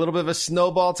 Greg, a little bit of a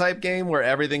snowball type game where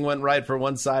everything went right for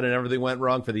one side and everything went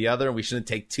wrong for the other, and we shouldn't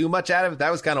take too much out of it.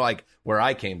 That was kind of like where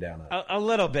I came down on it. A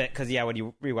little bit, because, when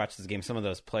you rewatch this game, some of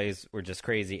those plays were just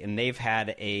crazy, and they've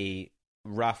had a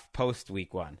rough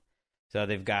post-week one. So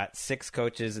they've got 6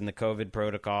 coaches in the COVID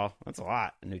protocol. That's a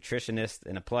lot. A nutritionist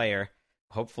and a player.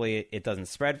 Hopefully it doesn't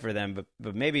spread for them,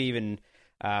 but maybe even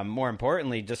more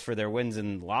importantly, just for their wins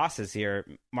and losses here.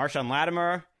 Marshawn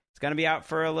Lattimore is going to be out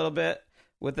for a little bit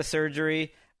with the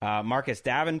surgery. Marcus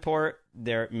Davenport,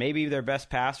 maybe their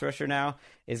best pass rusher now,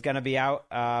 is going to be out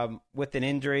with an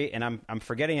injury, and I'm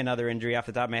forgetting another injury off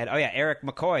the top of my head. Oh yeah, Eric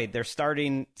McCoy, their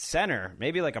starting center,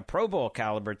 maybe like a Pro Bowl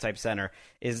caliber type center,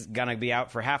 is going to be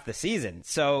out for half the season.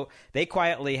 So they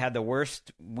quietly had the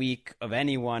worst week of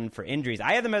anyone for injuries.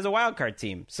 I had them as a wild card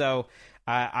team, so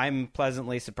I'm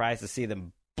pleasantly surprised to see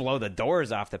them blow the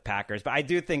doors off the Packers, but I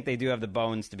do think they do have the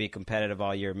bones to be competitive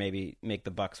all year, maybe make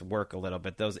the Bucs work a little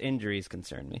bit. Those injuries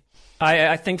concern me.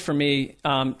 I think for me,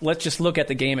 let's just look at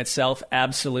the game itself.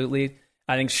 Absolutely.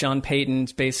 I think Sean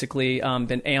Payton's basically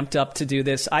been amped up to do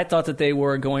this. I thought that they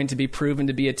were going to be proven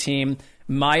to be a team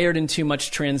mired in too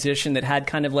much transition that had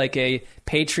kind of like a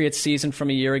Patriots season from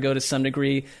a year ago to some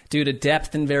degree due to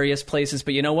depth in various places.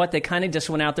 But you know what? They kind of just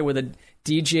went out there with a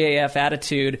DJAF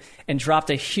attitude and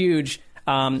dropped a huge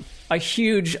like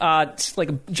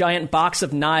a giant box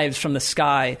of knives from the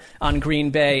sky on Green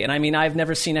Bay. And I mean, I've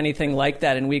never seen anything like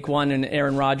that in week one in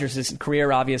Aaron Rodgers'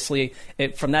 career, obviously.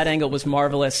 From that angle, it was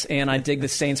marvelous, and I dig the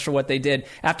Saints for what they did.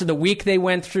 After the week they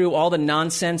went through, all the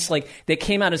nonsense, like they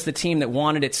came out as the team that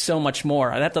wanted it so much more.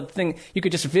 That's the thing. You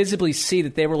could just visibly see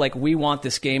that they were like, we want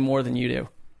this game more than you do.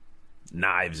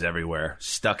 Knives everywhere,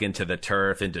 stuck into the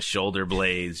turf, into shoulder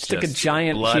blades, just like a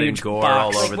giant, blood huge and gore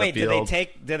box. all over Wait, the field.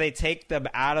 do they take them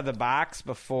out of the box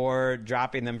before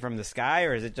dropping them from the sky,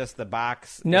 or is it just the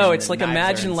box? No, it's like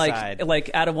imagine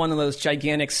like out of one of those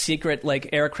gigantic secret like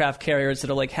aircraft carriers that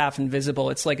are like half invisible.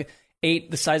 It's like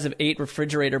the size of 8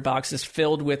 refrigerator boxes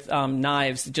filled with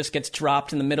knives that just gets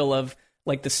dropped in the middle of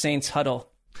like the Saints huddle.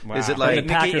 Wow. Is it like the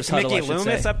Packers huddle? Mickey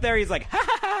Loomis up there? He's like, ha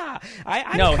ha ha!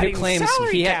 I'm no, cutting he claims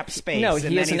salary he cap space. No, and he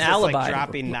then has an he's alibi. Just, like,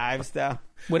 dropping knives down.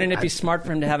 Wouldn't it be smart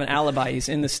for him to have an alibi? He's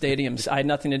in the stadiums. I had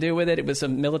nothing to do with it. It was a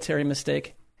military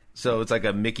mistake. So it's like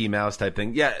a Mickey Mouse type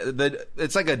thing. Yeah,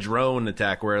 it's like a drone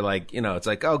attack where, like, you know, it's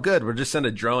like, oh, good, we'll just send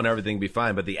a drone, everything will be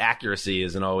fine. But the accuracy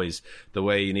isn't always the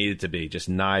way you need it to be. Just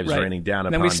knives raining down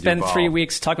upon Then we spend Duval. 3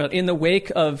 weeks talking about in the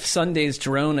wake of Sunday's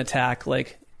drone attack,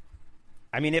 like.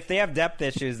 I mean, if they have depth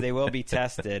issues, they will be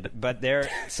tested. But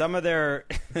some of their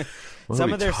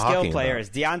skill players,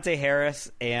 Deontay Harris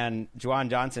and Juwan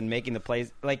Johnson, making the plays.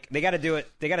 Like, they got to do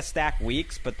it. They got to stack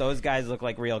weeks. But those guys look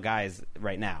like real guys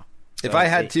right now. So if I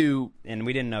had to, and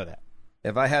we didn't know that.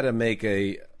 If I had to make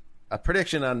a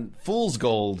prediction on Fool's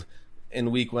Gold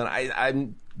in week one,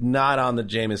 I'm not on the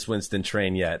Jameis Winston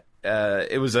train yet.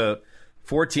 It was a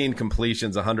 14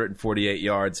 completions, 148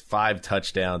 yards, 5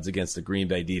 touchdowns against the Green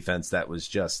Bay defense that was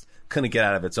just couldn't get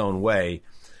out of its own way.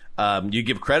 You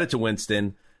give credit to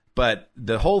Winston, but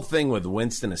the whole thing with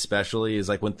Winston especially is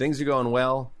like when things are going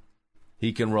well,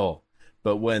 he can roll.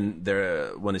 But when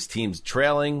his team's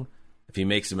trailing, If he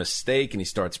makes a mistake and he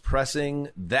starts pressing,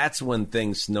 that's when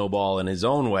things snowball in his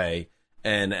own way.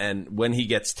 And when he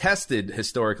gets tested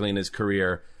historically in his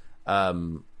career,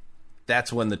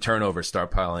 that's when the turnovers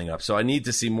start piling up. So I need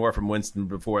to see more from Winston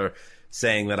before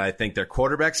saying that I think their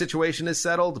quarterback situation is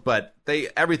settled. But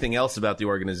everything else about the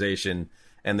organization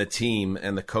and the team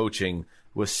and the coaching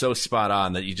was so spot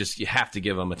on that you have to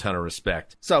give them a ton of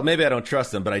respect. So maybe I don't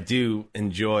trust them, but I do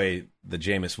enjoy the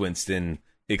Jameis Winston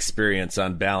experience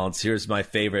on balance. Here's my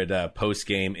favorite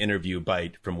post-game interview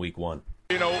bite from week 1.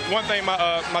 You know, one thing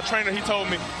my trainer, he told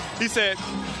me, he said,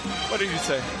 what did he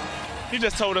say? He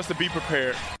just told us to be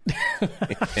prepared.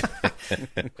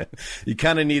 You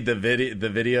kind of need the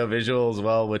video visual as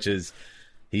well, which is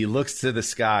he looks to the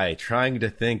sky trying to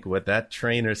think what that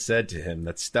trainer said to him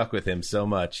that stuck with him so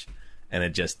much, and it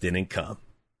just didn't come.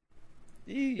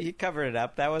 He covered it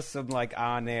up. That was some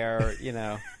on-air,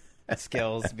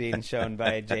 skills being shown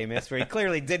by Jameis, where he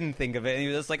clearly didn't think of it. And he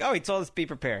was just like, "Oh, he told us to be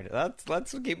prepared.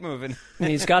 Let's keep moving." And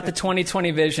he's got the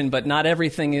 20/20 vision, but not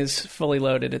everything is fully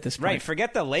loaded at this point. Right.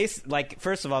 Forget the LASIK. Like,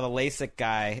 first of all, the LASIK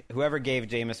guy, whoever gave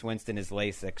Jameis Winston his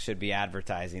LASIK, should be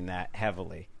advertising that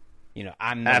heavily.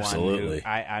 I'm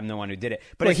the one who did it.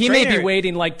 But he may be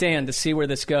waiting like Dan to see where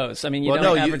this goes. I mean, he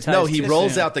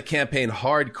rolls out the campaign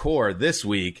hardcore this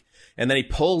week, and then he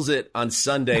pulls it on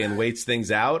Sunday and waits things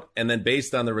out, and then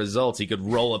based on the results, he could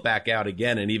roll it back out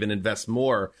again and even invest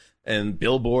more in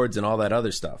billboards and all that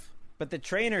other stuff. But the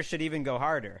trainer should even go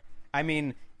harder. I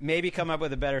mean, maybe come up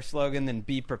with a better slogan than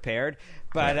 "Be Prepared."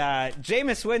 But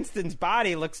Jameis Winston's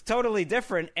body looks totally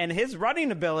different, and his running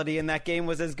ability in that game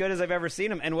was as good as I've ever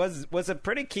seen him, and was a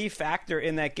pretty key factor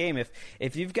in that game.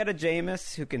 If you've got a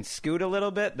Jameis who can scoot a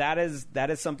little bit, that is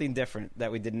something different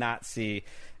that we did not see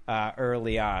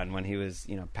early on when he was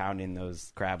pounding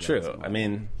those crab legs. True. I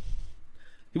mean,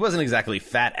 he wasn't exactly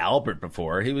Fat Albert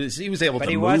before. He was able to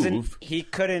move. Wasn't. He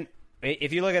couldn't.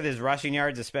 If you look at his rushing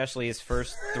yards, especially his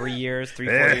first 4 years,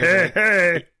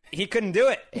 he couldn't do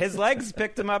it. His legs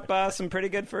picked him up some pretty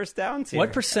good first downs here.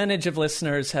 What percentage of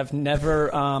listeners have never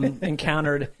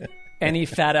encountered any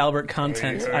Fat Albert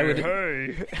content?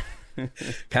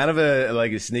 Kind of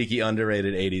a sneaky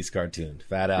underrated 80s cartoon,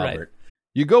 Fat Albert. Right.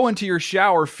 You go into your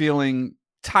shower feeling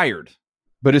tired,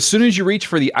 but as soon as you reach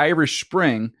for the Irish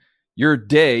Spring, your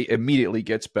day immediately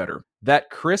gets better.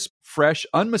 That crisp, fresh,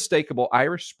 unmistakable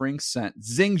Irish Spring scent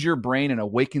zings your brain and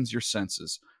awakens your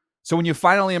senses. So when you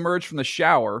finally emerge from the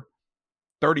shower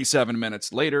 37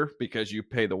 minutes later, because you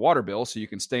pay the water bill so you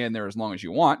can stay in there as long as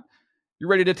you want, you're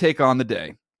ready to take on the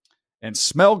day and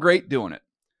smell great doing it.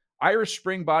 Irish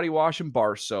Spring Body Wash and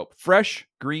Bar Soap. Fresh,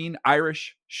 green,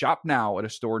 Irish. Shop now at a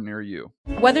store near you.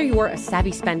 Whether you're a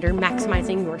savvy spender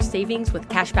maximizing your savings with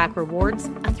cashback rewards,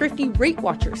 a thrifty rate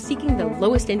watcher seeking the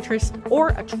lowest interest, or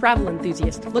a travel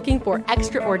enthusiast looking for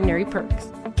extraordinary perks,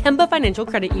 Kemba Financial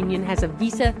Credit Union has a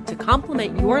visa to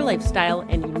complement your lifestyle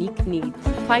and unique needs.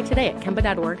 Apply today at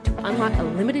Kemba.org to unlock a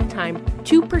limited time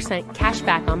 2% cash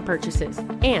back on purchases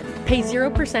and pay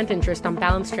 0% interest on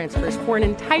balance transfers for an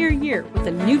entire year with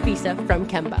a new visa from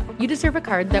Kemba. You deserve a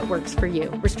card that works for you.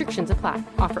 Restrictions apply.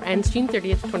 Offer ends June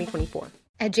 30th, 2024.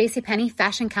 At JCPenney,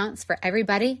 fashion counts for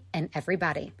everybody and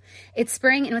everybody. It's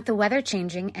spring, and with the weather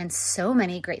changing and so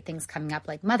many great things coming up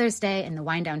like Mother's Day and the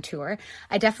Wind Down Tour,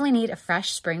 I definitely need a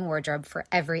fresh spring wardrobe for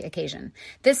every occasion.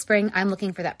 This spring, I'm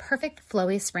looking for that perfect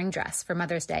flowy spring dress for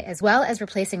Mother's Day, as well as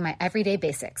replacing my everyday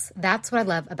basics. That's what I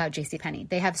love about JCPenney.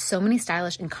 They have so many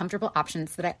stylish and comfortable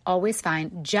options that I always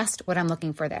find just what I'm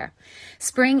looking for there.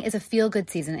 Spring is a feel-good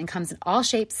season and comes in all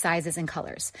shapes, sizes, and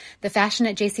colors. The fashion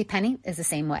at JCPenney is the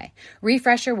same way.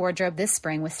 Refresh your wardrobe this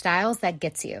spring with styles that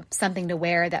gets you, something to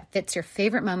wear that fits your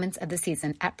favorite moments of the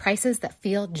season at prices that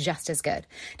feel just as good.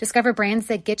 Discover brands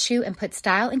that get you and put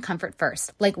style and comfort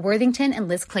first, like Worthington and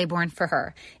Liz Claiborne for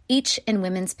her, each in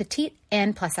women's petite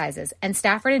and plus sizes, and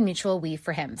Stafford and Mutual Weave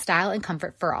for him, style and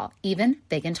comfort for all, even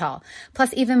big and tall.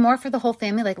 Plus even more for the whole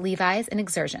family like Levi's and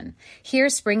Exertion. Here,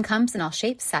 spring comes in all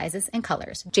shapes, sizes, and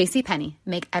colors. JCPenney,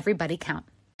 make everybody count.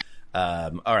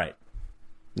 All right.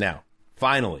 Now,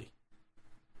 finally,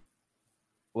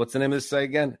 what's the name of this site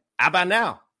again? How about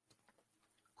now?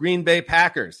 Green Bay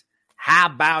Packers. How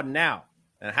about now?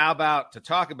 And how about to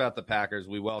talk about the Packers,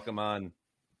 we welcome on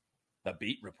the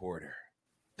beat reporter,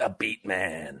 the beat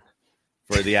man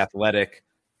for The Athletic,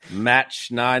 Matt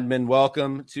Schneidman.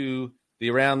 Welcome to the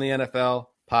Around the NFL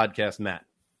podcast, Matt.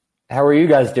 How are you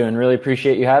guys doing? Really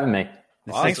appreciate you having me.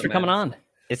 Awesome, Thanks for coming on.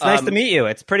 It's nice to meet you.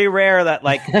 It's pretty rare that,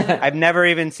 I've never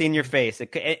even seen your face.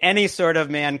 Any sort of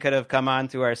man could have come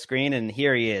onto our screen, and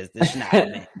here he is, the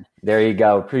Schneidman. There you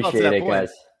go. Appreciate it, guys.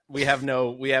 We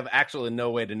have actually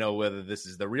no way to know whether this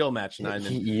is the real Matt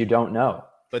Schneidman. You don't know.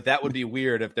 but that would be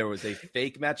weird if there was a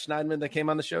fake Matt Schneidman that came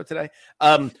on the show today.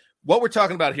 What we're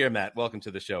talking about here, Matt, welcome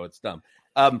to the show. It's dumb.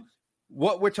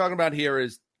 What we're talking about here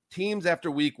is teams after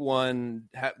week one.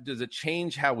 Does it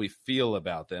change how we feel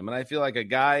about them? And I feel like a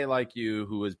guy like you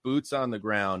who was boots on the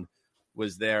ground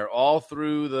was there all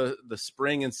through the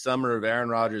spring and summer of Aaron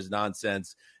Rodgers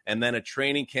nonsense, and then a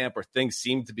training camp where things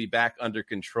seemed to be back under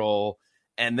control.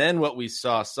 And then what we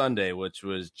saw Sunday, which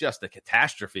was just a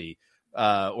catastrophe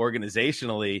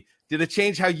organizationally. Did it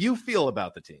change how you feel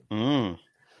about the team?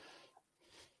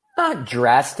 Not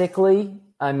drastically.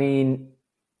 I mean,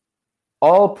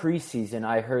 all preseason,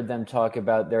 I heard them talk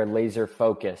about their laser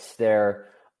focus, their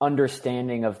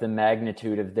understanding of the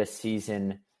magnitude of this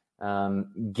season,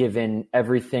 given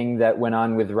everything that went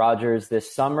on with Rodgers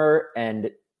this summer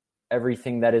and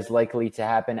everything that is likely to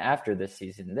happen after this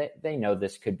season. They know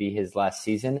this could be his last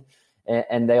season,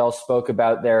 and they all spoke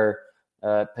about their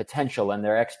potential and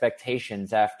their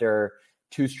expectations after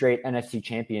 2 straight NFC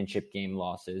Championship game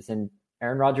losses. And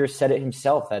Aaron Rodgers said it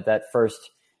himself at that first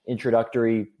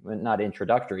not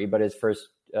introductory, but his first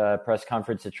press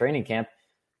conference at training camp.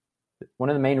 One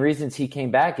of the main reasons he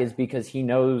came back is because he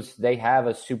knows they have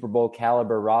a Super Bowl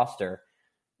caliber roster.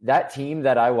 That team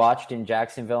that I watched in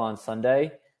Jacksonville on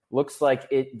Sunday looks like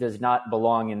it does not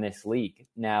belong in this league.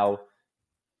 Now,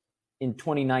 in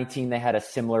 2019, they had a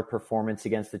similar performance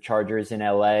against the Chargers in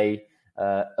LA,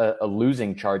 a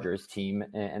losing Chargers team,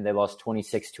 and they lost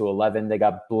 26-11. They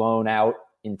got blown out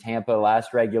in Tampa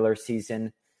last regular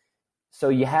season. So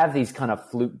you have these kind of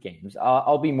fluke games.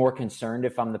 I'll be more concerned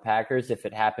if I'm the Packers, if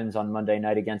it happens on Monday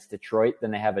night against Detroit,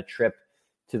 then they have a trip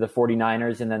to the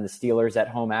 49ers and then the Steelers at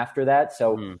home after that.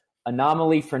 So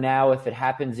anomaly for now. If it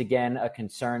happens again, a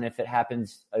concern. If it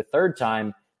happens a third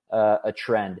time, a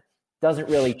trend. Doesn't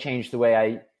really change the way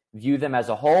I view them as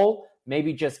a whole.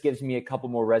 Maybe just gives me a couple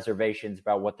more reservations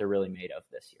about what they're really made of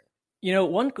this year. You know,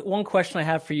 one question I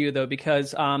have for you, though,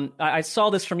 because I saw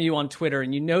this from you on Twitter,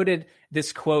 and you noted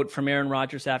this quote from Aaron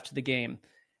Rodgers after the game,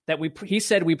 that he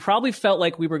said, we probably felt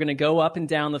like we were going to go up and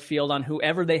down the field on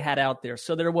whoever they had out there.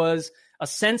 So there was a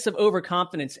sense of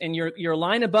overconfidence. And your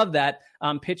line above that,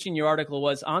 pitching your article,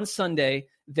 was, on Sunday,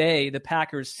 the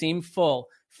Packers, seemed full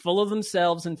of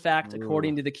themselves, in fact,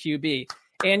 according to the QB.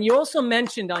 And you also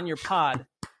mentioned on your pod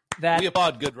that we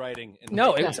applaud good writing.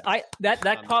 No,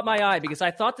 that caught my eye, because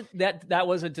I thought that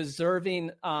was a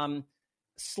deserving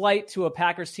slight to a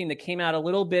Packers team that came out a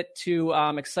little bit too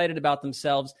excited about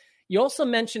themselves. You also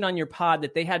mentioned on your pod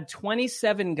that they had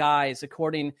 27 guys,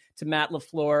 according to Matt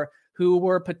LaFleur, who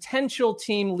were potential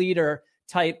team leader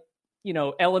type,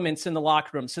 elements in the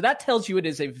locker room. So that tells you it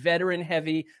is a veteran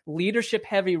heavy, leadership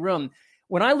heavy room.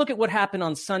 When I look at what happened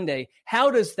on Sunday, how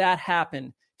does that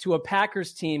happen to a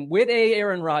Packers team with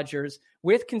Aaron Rodgers,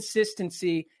 with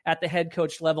consistency at the head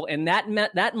coach level, and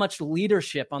that much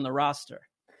leadership on the roster?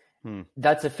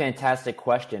 That's a fantastic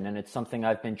question, and it's something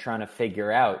I've been trying to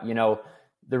figure out.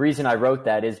 The reason I wrote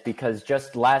that is because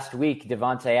just last week,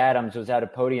 Davante Adams was at a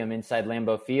podium inside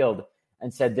Lambeau Field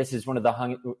and said, this is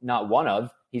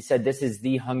he said, this is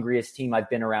the hungriest team I've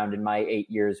been around in my 8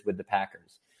 years with the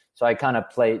Packers. So I kind of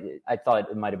I thought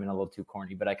it might have been a little too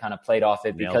corny, but I kind of played off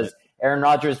it because Aaron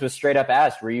Rodgers was straight up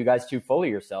asked, were you guys too full of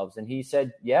yourselves? And he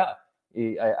said, yeah,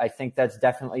 I think that's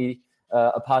definitely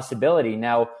a possibility.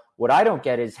 Now, what I don't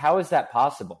get is, how is that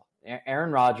possible?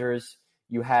 Aaron Rodgers,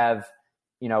 you have,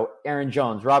 Aaron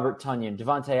Jones, Robert Tonyan,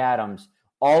 Davante Adams,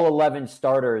 all 11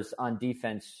 starters on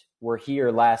defense were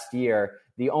here last year.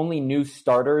 The only new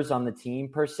starters on the team,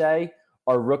 per se,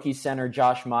 are rookie center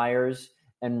Josh Myers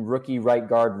and rookie right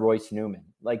guard Royce Newman.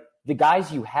 Like, the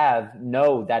guys you have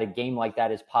know that a game like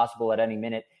that is possible at any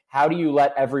minute. How do you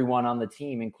let everyone on the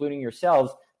team, including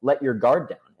yourselves, let your guard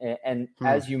down? And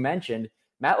as you mentioned,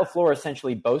 Matt LaFleur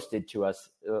essentially boasted to us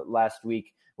last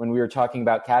week when we were talking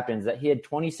about captains that he had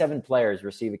 27 players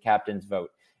receive a captain's vote,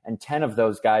 and 10 of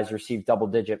those guys received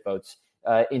double-digit votes.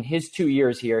 In his 2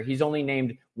 years here, he's only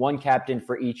named one captain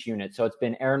for each unit. So it's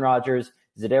been Aaron Rodgers,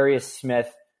 Zadarius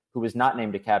Smith, who was not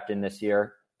named a captain this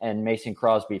year, and Mason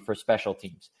Crosby for special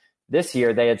teams. This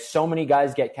year, they had so many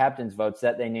guys get captain's votes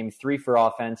that they named 3 for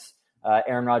offense,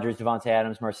 Aaron Rodgers, Davante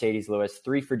Adams, Mercedes Lewis,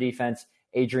 3 for defense,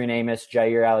 Adrian Amos,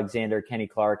 Jair Alexander, Kenny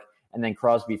Clark, and then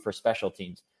Crosby for special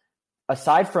teams.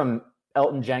 Aside from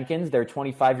Elton Jenkins, their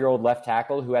 25-year-old left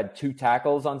tackle who had 2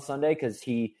 tackles on Sunday because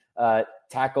he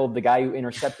tackled the guy who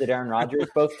intercepted Aaron Rodgers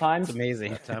both times. It's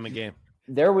amazing. That time of game.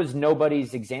 There was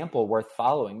nobody's example worth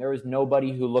following. There was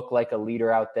nobody who looked like a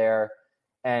leader out there.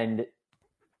 And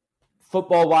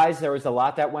football-wise, there was a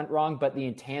lot that went wrong, but the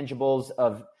intangibles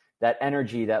of that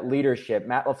energy, that leadership,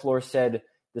 Matt LaFleur said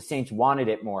the Saints wanted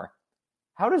it more.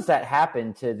 how does that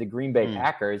happen to the Green Bay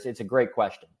Packers? It's a great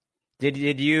question. Did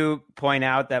you point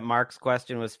out that Mark's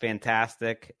question was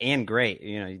fantastic and great?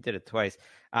 You did it twice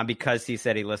because he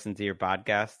said he listened to your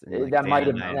podcast. That might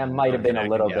have been a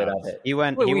little bit of it. He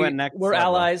went next. We're level.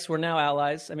 allies. We're now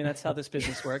allies. I mean, that's how this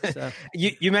business works. So.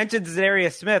 You mentioned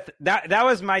Zadarius Smith. That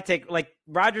was my take. Like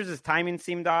Rodgers' timing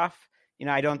seemed off.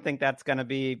 I don't think that's going to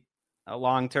be a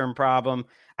long-term problem.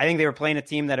 I think they were playing a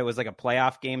team that it was like a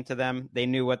playoff game to them. They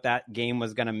knew what that game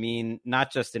was going to mean,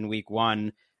 not just in week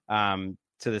one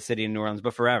to the city of New Orleans,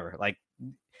 but forever. Like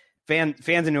fans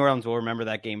in New Orleans will remember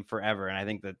that game forever. And I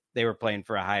think that they were playing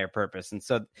for a higher purpose. And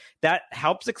so that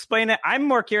helps explain it. I'm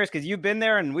more curious because you've been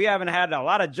there and we haven't had a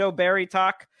lot of Joe Barry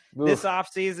talk this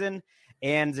offseason.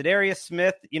 And Zadarius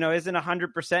Smith, isn't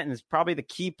 100% and is probably the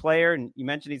key player. And you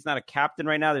mentioned he's not a captain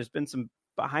right now. There's been some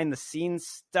behind the scenes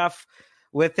stuff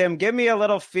with him. Give me a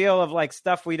little feel of like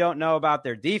stuff we don't know about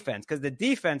their defense, because the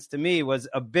defense to me was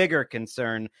a bigger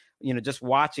concern, just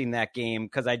watching that game,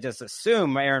 because I just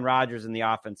assume Aaron Rodgers and the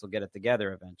offense will get it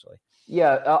together eventually.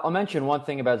 Yeah, I'll mention one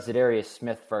thing about Zadarius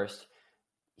Smith first.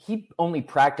 He only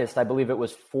practiced, I believe it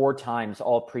was 4 times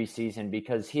all preseason,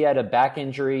 because he had a back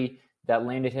injury that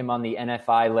landed him on the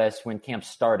NFI list when camp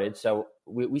started. So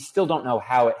we still don't know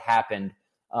how it happened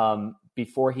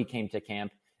before he came to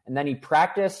camp. And then he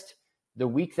practiced the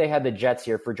week they had the Jets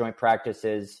here for joint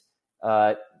practices,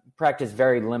 practice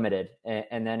very limited,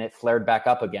 and then it flared back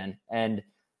up again. And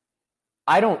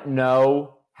I don't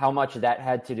know how much that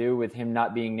had to do with him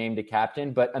not being named a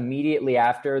captain, but immediately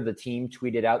after the team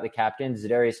tweeted out the captain,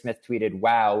 Zadarius Smith tweeted,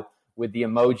 "Wow," with the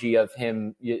emoji of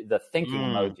him, the thinking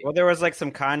emoji. Well, there was like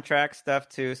some contract stuff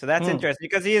too. So that's interesting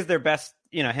because he is their best,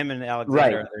 him and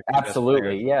Alexander. Right.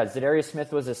 Absolutely. Yeah. Zadarius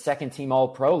Smith was a second team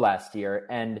All-Pro last year.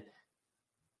 And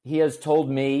he has told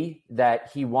me that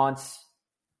he wants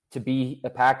to be a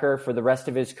Packer for the rest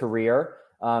of his career.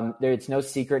 It's no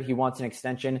secret he wants an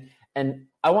extension. And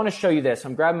I want to show you this.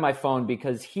 I'm grabbing my phone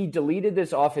because he deleted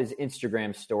this off his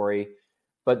Instagram story,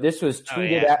 but this was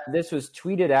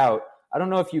tweeted out. I don't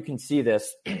know if you can see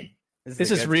this.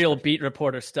 This is real beat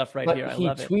reporter stuff right here. I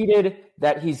love it. He tweeted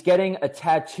that he's getting a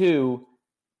tattoo.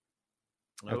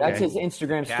 Okay. That's his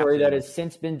Instagram story that has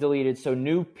since been deleted. So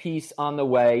new piece on the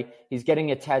way. He's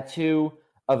getting a tattoo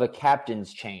of a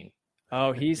captain's chain.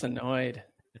 Oh, he's annoyed.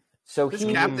 So this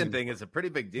captain thing is a pretty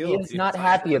big deal. He's not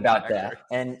happy about that.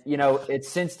 And, it's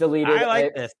since deleted. I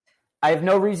like this. I have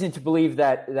no reason to believe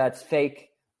that that's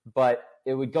fake, but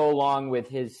it would go along with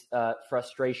his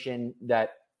frustration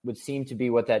that would seem to be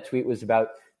what that tweet was about.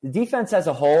 The defense as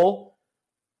a whole,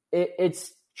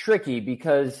 it's tricky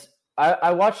because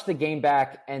I watched the game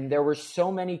back and there were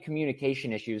so many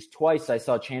communication issues. Twice I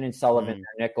saw Channing Sullivan in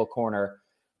their nickel corner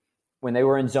when they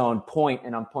were in zone point,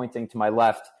 and I'm pointing to my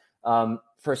left,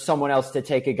 for someone else to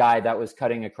take a guy that was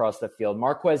cutting across the field.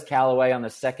 Marquez Callaway on the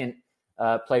second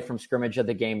play from scrimmage of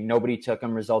the game, nobody took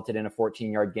him, resulted in a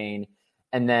 14-yard gain.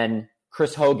 And then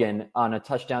Chris Hogan on a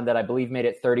touchdown that I believe made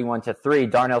it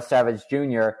 31-3. Darnell Savage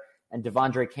Jr. and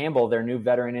Devondre Campbell, their new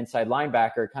veteran inside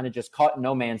linebacker, kind of just caught in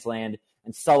no man's land,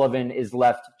 and Sullivan is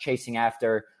left chasing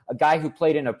after a guy who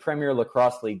played in a Premier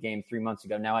Lacrosse League game 3 months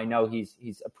ago. Now, I know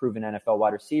he's a proven NFL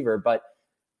wide receiver, but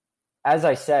as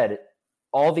I said,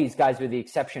 all these guys, with the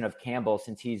exception of Campbell,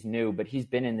 since he's new, but he's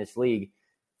been in this league,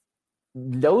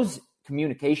 those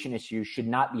communication issues should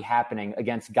not be happening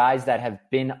against guys that have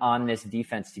been on this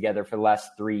defense together for the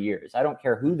last 3 years. I don't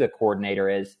care who the coordinator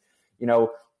is.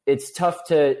 It's tough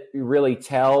to really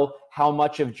tell how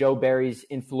much of Joe Barry's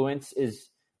influence is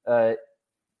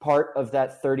part of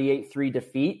that 38-3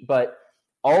 defeat, but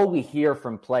all we hear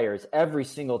from players every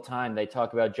single time they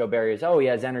talk about Joe Barry is, he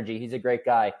has energy. He's a great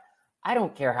guy. I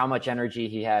don't care how much energy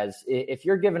he has. If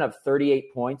you're giving up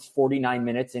 38 points, 49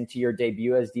 minutes into your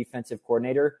debut as defensive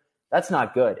coordinator, that's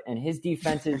not good. And his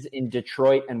defenses in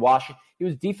Detroit and Washington, he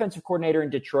was defensive coordinator in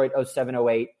Detroit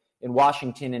 07-08, in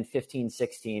Washington in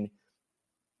 15-16.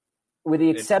 With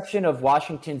the exception of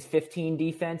Washington's 15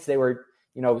 defense, they were,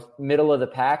 middle of the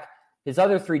pack. His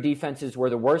other 3 defenses were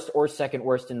the worst or second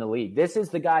worst in the league. This is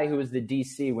the guy who was the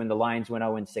DC when the Lions went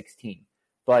 0-16.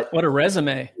 But what a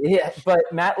resume. Yeah, but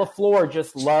Matt LaFleur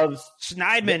just loves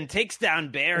Schneidman takes down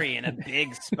Barry in a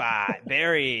big spot.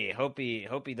 Barry, hope he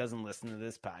doesn't listen to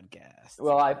this podcast.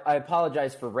 Well, I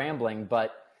apologize for rambling,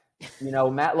 but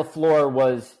Matt LaFleur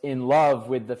was in love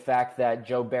with the fact that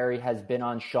Joe Barry has been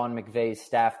on Sean McVay's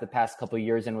staff the past couple of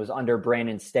years and was under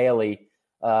Brandon Staley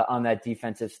on that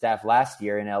defensive staff last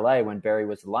year in LA when Barry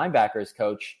was the linebackers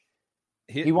coach.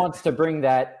 He wants to bring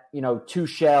that, two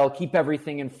shell, keep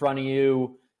everything in front of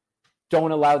you,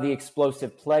 don't allow the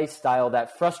explosive play style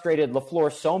that frustrated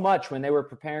LaFleur so much when they were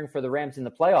preparing for the Rams in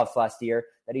the playoffs last year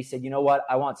that he said, you know what,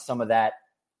 I want some of that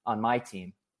on my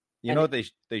team. You know what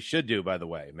they should do, by the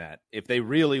way, Matt, if they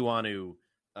really want to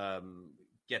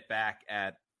get back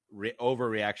at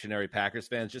overreactionary Packers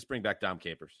fans, just bring back Dom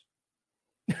Capers.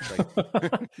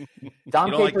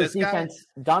 Dom Capers'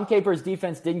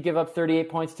 defense didn't give up 38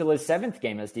 points till his 7th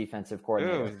game as defensive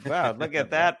coordinator. Ooh, wow, look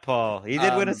at that, Paul. He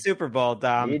did win a Super Bowl,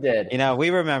 Dom. He did. We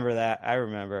remember that. I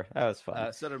remember. That was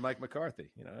fun. So did Mike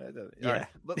McCarthy. Yeah. All right.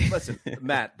 Listen,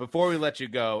 Matt, before we let you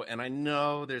go, and I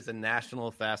know there's a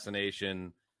national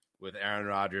fascination with Aaron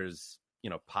Rodgers,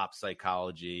 pop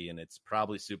psychology, and it's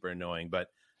probably super annoying, but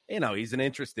he's an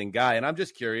interesting guy, and I'm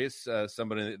just curious,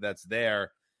 somebody that's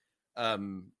there,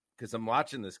 because I'm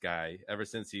watching this guy ever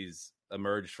since he's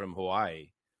emerged from Hawaii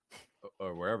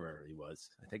or wherever he was.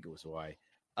 I think it was Hawaii.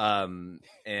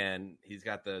 And he's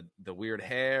got the weird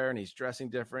hair and he's dressing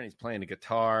different. He's playing a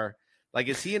guitar. Like,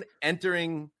 is he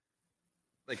entering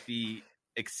like the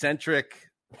eccentric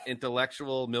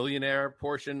intellectual millionaire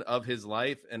portion of his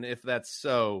life? And if that's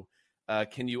so,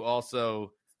 can you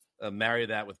also marry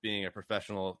that with being a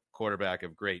professional quarterback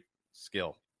of great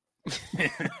skill?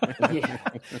 Yeah.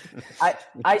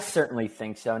 I certainly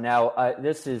think so. Now,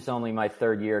 this is only my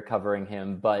 3rd year covering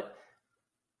him, but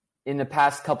in the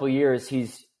past couple of years,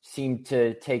 he's seemed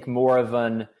to take more of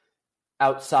an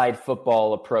outside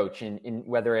football approach, in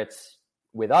whether it's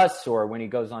with us or when he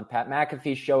goes on Pat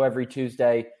McAfee's show every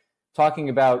Tuesday, talking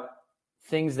about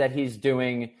things that he's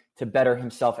doing to better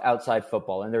himself outside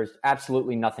football. And there's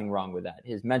absolutely nothing wrong with that.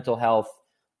 His mental health,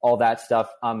 all that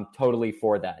stuff, I'm totally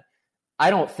for that. I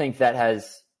don't think that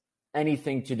has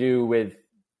anything to do with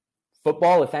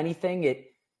football. If anything, it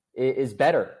is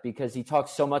better because he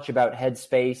talks so much about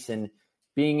headspace and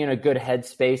being in a good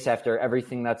headspace after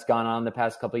everything that's gone on the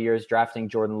past couple of years, drafting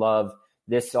Jordan Love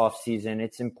this offseason.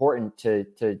 It's important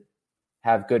to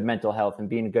have good mental health and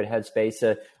be in a good headspace.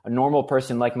 A normal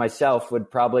person like myself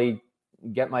would probably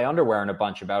get my underwear in a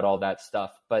bunch about all that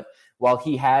stuff. But while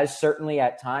he has certainly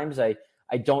at times, I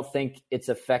don't think it's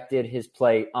affected his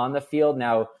play on the field.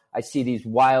 Now, I see these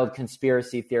wild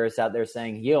conspiracy theorists out there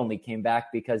saying he only came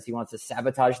back because he wants to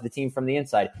sabotage the team from the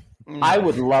inside. I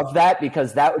would love that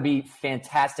because that would be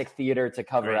fantastic theater to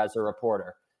cover as a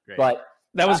reporter. Great. But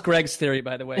that was Greg's theory,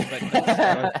 by the way.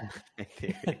 But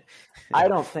I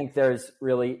don't think there's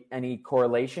really any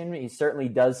correlation. He certainly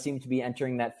does seem to be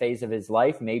entering that phase of his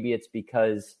life. Maybe it's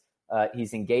because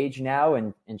he's engaged now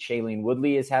and Shailene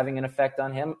Woodley is having an effect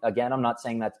on him. Again, I'm not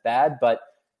saying that's bad, but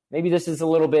maybe this is a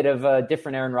little bit of a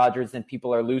different Aaron Rodgers than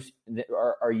people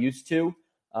are used to.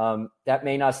 That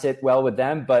may not sit well with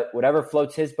them, but whatever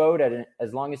floats his boat,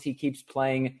 as long as he keeps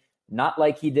playing not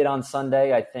like he did on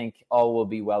Sunday, I think all will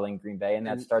be well in Green Bay, and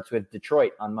that starts with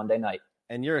Detroit on Monday night.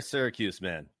 And you're a Syracuse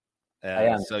man. I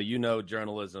am. So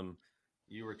journalism.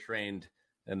 You were trained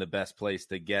in the best place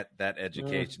to get that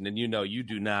education. And you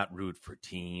do not root for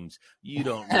teams. You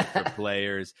don't root for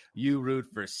players. You root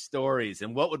for stories.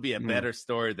 And what would be a better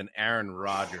story than Aaron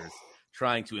Rodgers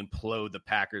trying to implode the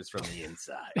Packers from the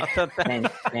inside? I don't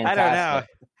know.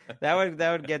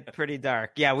 That would get pretty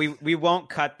dark. Yeah, we won't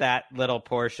cut that little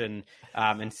portion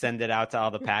and send it out to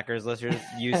all the Packers listeners.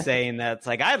 You saying that it's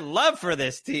like, I'd love for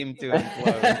this team to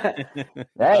implode.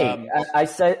 Hey,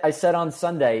 I said on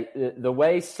Sunday, the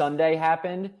way Sunday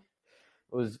happened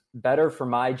was better for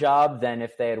my job than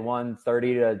if they had won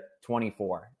 30-24.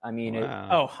 I mean,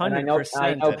 wow.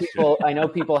 100%. I know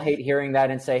people hate hearing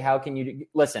that and say, how can you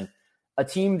listen? A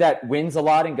team that wins a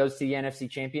lot and goes to the NFC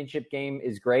Championship game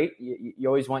is great. You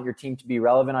always want your team to be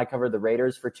relevant. I covered the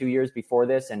Raiders for 2 years before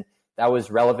this, and that was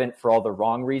relevant for all the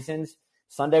wrong reasons.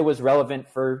 Sunday was relevant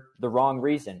for the wrong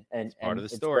reason, and part of the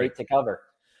it's story. Great to cover.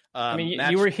 I mean,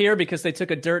 you were here because they took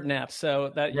a dirt nap,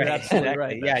 so that you're absolutely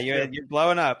right. Yeah, you're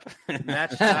blowing up.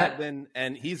 Matt Schneidman,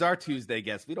 and he's our Tuesday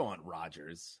guest. We don't want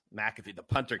Rodgers. McAfee, the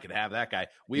punter, could have that guy.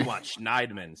 We want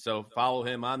Schneidman. So follow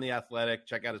him on The Athletic.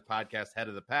 Check out his podcast, Head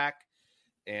of the Pack.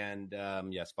 And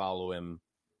yes, follow him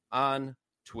on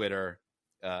Twitter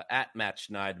at Matt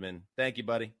Schneidman. Thank you,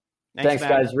 buddy. Thanks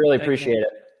guys. Really appreciate it.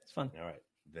 It's fun. All right.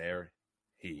 There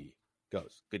he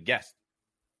goes. Good guest.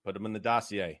 Put him in the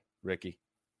dossier, Ricky.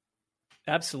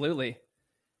 Absolutely.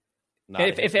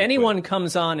 If anyone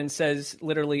comes on and says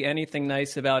literally anything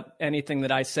nice about anything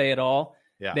that I say at all,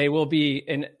 they will be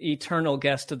an eternal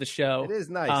guest of the show. It is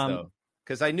nice, though.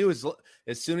 Because I knew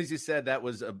as soon as you said that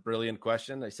was a brilliant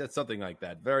question, I said something like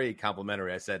that. Very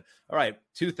complimentary. I said, all right,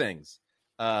 2 things.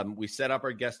 We set up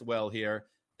our guest well here.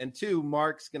 And 2,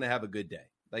 Mark's going to have a good day.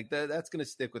 Like that's going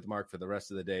to stick with Mark for the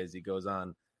rest of the day as he goes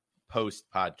on post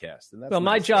podcast. And that's well,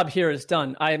 my nice. job here is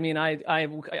done. I mean,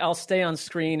 I'll stay on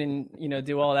screen and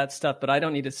do all that stuff, but I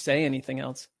don't need to say anything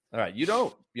else. All right, you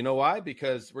don't. You know why?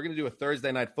 Because we're going to do a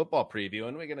Thursday night football preview,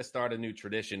 and we're going to start a new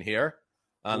tradition here.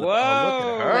 Whoa! Look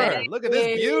at her! Look at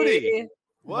this beauty.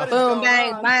 What is Boom, going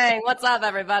bang, on? bang. What's up,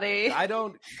 everybody?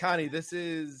 Connie, this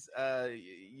is,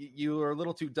 you are a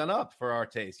little too done up for our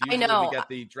taste. Usually I know. we get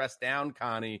the dress down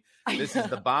Connie. This is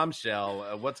the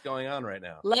bombshell. What's going on right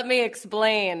now? Let me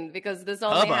explain, because this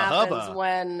only happens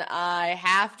when I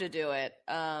have to do it.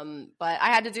 But I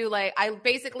had to do I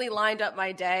basically lined up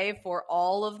my day for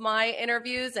all of my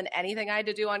interviews, and anything I had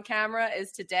to do on camera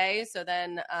is today. So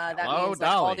then that means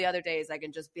all the other days I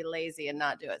can just be lazy and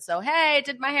not do it. So, hey,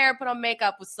 did my hair, put on makeup.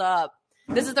 What's up?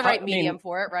 This is the right medium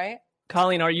for it, right?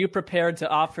 Colleen, are you prepared to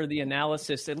offer the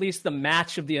analysis, at least the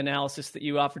match of the analysis that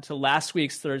you offered to last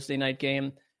week's Thursday night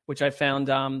game, which I found,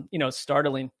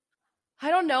 startling? I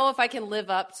don't know if I can live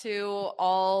up to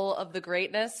all of the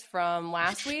greatness from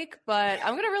last week, but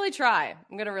I'm going to really try.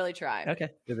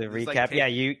 Okay. To the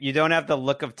recap. You don't have the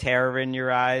look of terror in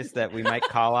your eyes that we might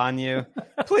call on you.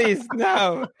 Please,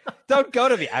 no. Don't go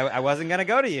to me. I wasn't going to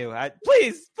go to you.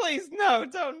 Please, no.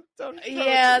 Don't.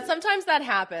 Yeah, sometimes that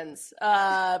happens.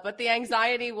 But the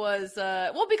anxiety was,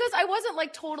 because I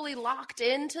wasn't totally locked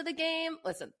into the game.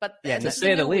 Listen, but to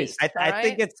say the least. I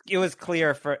think it was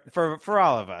clear for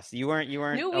all of us. You weren't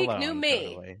new week, alone, new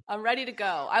me. totally. I'm ready to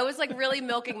go. I was really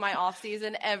milking my off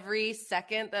season every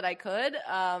second that I could.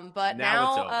 But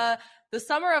now the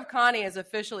summer of Connie is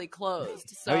officially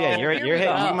closed. So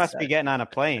you must be getting on a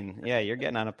plane. Yeah, you're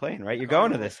getting on a plane, right? You're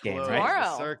going to this game, right? Tomorrow.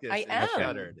 The circus I am.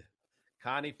 shuttered.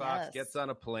 Connie Fox gets on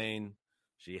a plane.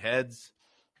 She heads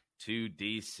to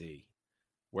D.C.,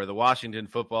 where the Washington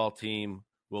football team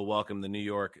will welcome the New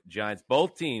York Giants.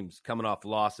 Both teams coming off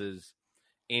losses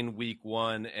in week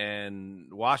one,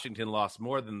 and Washington lost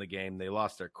more than the game. They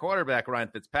lost their quarterback, Ryan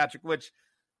Fitzpatrick, which,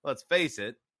 let's face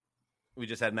it, we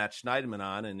just had Matt Schneidman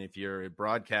on, and if you're a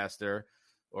broadcaster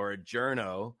or a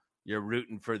journo, you're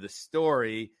rooting for the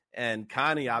story, and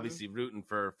Connie obviously rooting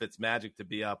for Fitzmagic to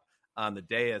be up on the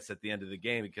dais at the end of the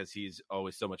game because he's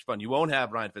always so much fun. You won't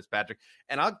have Ryan Fitzpatrick,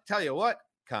 and I'll tell you what,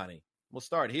 Connie, we'll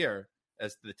start here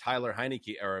as the Tyler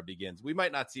Heineke era begins. We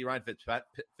might not see Ryan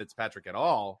Fitzpatrick at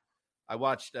all. I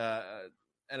watched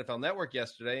NFL Network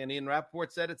yesterday, and Ian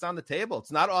Rappaport said it's on the table.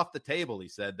 It's not off the table, he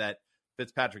said, that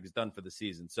Fitzpatrick is done for the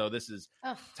season. So this is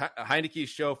Heineke's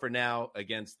show for now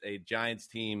against a Giants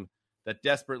team that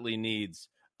desperately needs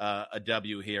a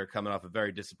W here, coming off a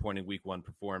very disappointing week one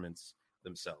performance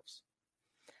themselves.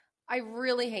 I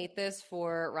really hate this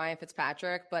for Ryan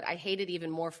Fitzpatrick, but I hate it even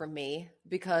more for me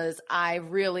because I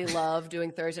really love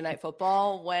doing Thursday Night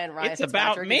Football when Ryan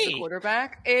Fitzpatrick is the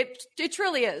quarterback. It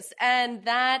truly is. And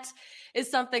that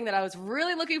is something that I was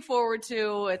really looking forward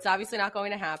to. It's obviously not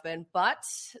going to happen, but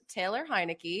Taylor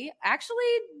Heineke actually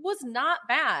was not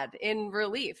bad in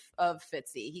relief of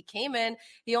Fitzy. He came in,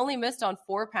 he only missed on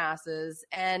 4 passes,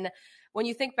 and when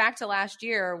you think back to last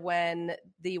year when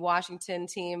the Washington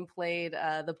team played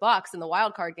the Bucs in the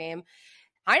wild card game,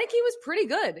 Heineke was pretty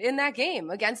good in that game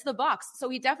against the Bucs. So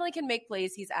he definitely can make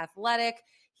plays. He's athletic.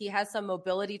 He has some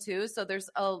mobility too. So there's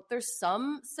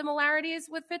some similarities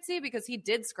with Fitzy because he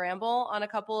did scramble on a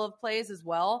couple of plays as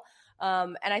well.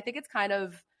 And I think it's kind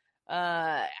of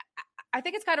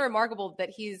remarkable that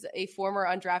he's a former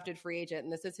undrafted free agent,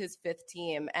 and this is his 5th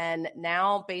team. And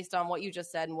now, based on what you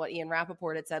just said and what Ian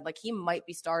Rappaport had said, he might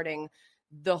be starting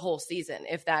the whole season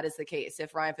if that is the case,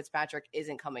 if Ryan Fitzpatrick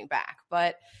isn't coming back.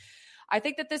 But I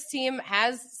think that this team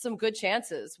has some good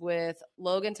chances with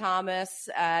Logan Thomas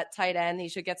at tight end. He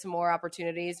should get some more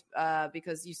opportunities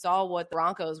because you saw what the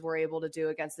Broncos were able to do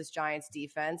against this Giants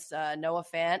defense. Noah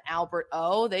Fant, Albert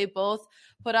O, they both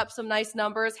put up some nice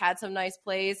numbers, had some nice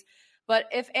plays. But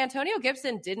if Antonio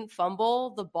Gibson didn't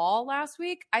fumble the ball last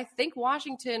week, I think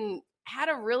Washington had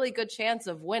a really good chance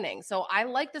of winning. So I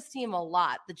like this team a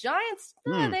lot. The Giants,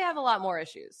 they have a lot more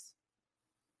issues.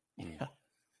 Yeah.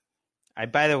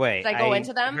 By the way, did I go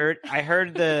into them? I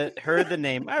heard the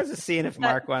name. I was just seeing if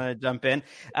Mark wanted to jump in.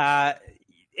 I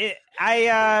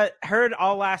heard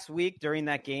all last week during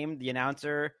that game the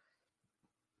announcer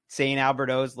saying Albert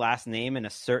O's last name in a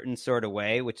certain sort of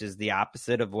way, which is the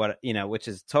opposite of what, which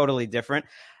is totally different.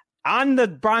 On the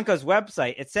Broncos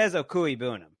website, it says Okui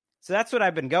Bunam. So that's what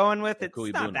I've been going with.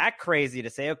 It's not that crazy to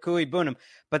say Okui Bunam,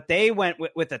 but they went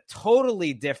with a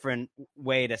totally different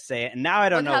way to say it. And now I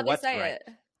don't know what's right.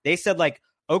 They said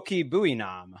Oki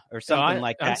Buinam or something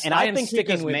like that. And I think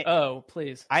sticking with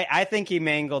please. I think he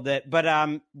mangled it, but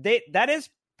that is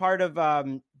part of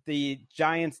the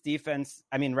Giants defense,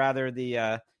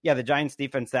 the Giants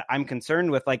defense that I'm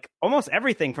concerned with. Like almost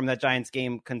everything from that Giants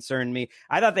game concerned me.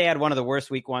 I thought they had one of the worst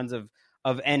week ones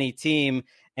of any team,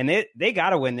 and they got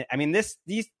to win. I mean,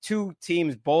 these two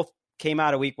teams both came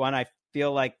out of week one, I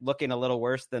feel like, looking a little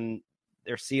worse than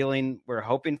their ceiling we're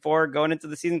hoping for going into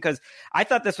the season, because I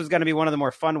thought this was going to be one of the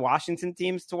more fun Washington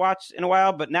teams to watch in a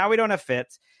while, but now we don't have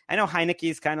Fitz. I know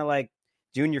Heineke's kind of like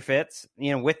junior Fitz,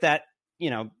 with that,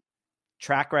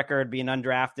 track record being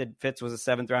undrafted. Fitz was a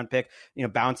 7th round pick,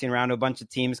 bouncing around to a bunch of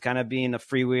teams, kind of being a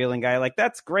freewheeling guy. Like,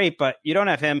 that's great, but you don't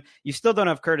have him. You still don't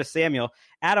have Curtis Samuel.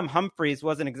 Adam Humphries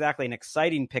wasn't exactly an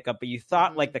exciting pickup, but you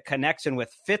thought like the connection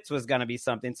with Fitz was going to be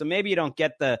something. So maybe you don't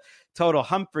get the total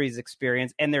Humphries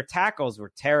experience. And their tackles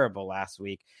were terrible last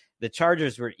week. The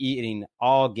Chargers were eating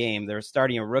all game. They were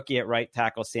starting a rookie at right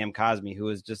tackle, Sam Cosmi, who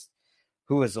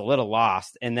was a little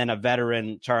lost, and then a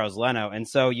veteran, Charles Leno. And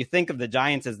so you think of the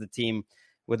Giants as the team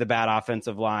with a bad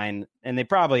offensive line, and they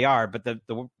probably are, but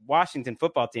the Washington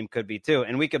football team could be too.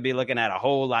 And we could be looking at a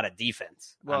whole lot of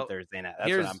defense on Thursday night. That's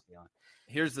what I'm feeling.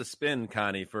 Here's the spin,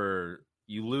 Connie, for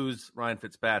you lose Ryan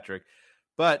Fitzpatrick,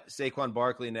 but Saquon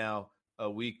Barkley now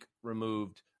a week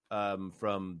removed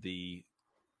from the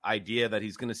idea that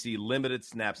he's going to see limited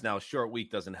snaps. Now, a short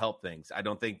week doesn't help things. I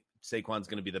don't think Saquon's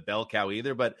going to be the bell cow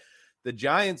either, but the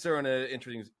Giants are in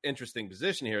an interesting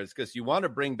position here. It's because you want to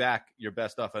bring back your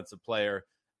best offensive player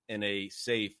in a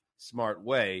safe, smart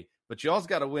way, but you also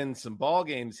got to win some ball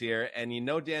games here. And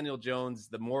Daniel Jones,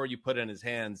 the more you put in his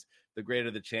hands, the greater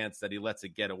the chance that he lets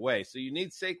it get away. So you need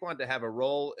Saquon to have a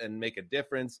role and make a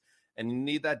difference. And you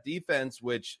need that defense,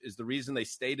 which is the reason they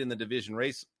stayed in the division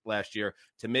race last year,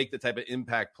 to make the type of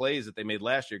impact plays that they made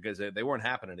last year, because they weren't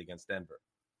happening against Denver.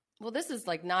 Well, this is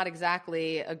like not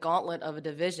exactly a gauntlet of a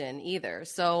division either.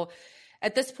 So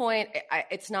at this point,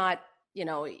 it's not,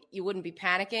 you wouldn't be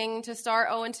panicking to start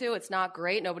 0-2. It's not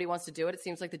great. Nobody wants to do it. It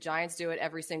seems like the Giants do it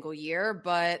every single year,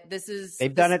 but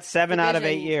they've done it 7 out of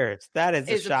 8 years. That is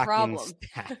a shocking problem.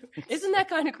 Stat. Isn't that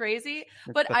kind of crazy?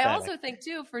 But I also think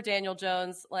too, for Daniel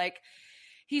Jones, like,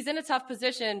 he's in a tough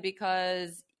position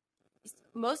because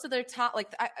most of their top,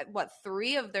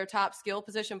 3 of their top skill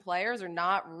position players are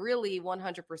not really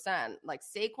 100%. Like,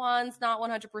 Saquon's not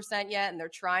 100% yet, and they're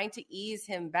trying to ease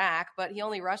him back, but he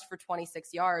only rushed for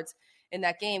 26 yards in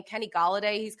that game. Kenny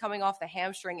Golladay, he's coming off the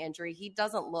hamstring injury. He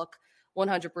doesn't look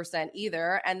 100%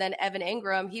 either. And then Evan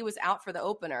Ingram, he was out for the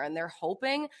opener, and they're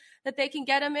hoping that they can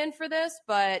get him in for this.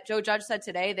 But Joe Judge said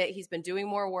today that he's been doing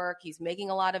more work. He's making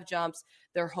a lot of jumps.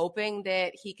 They're hoping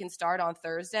that he can start on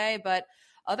Thursday, but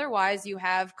otherwise, you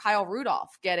have Kyle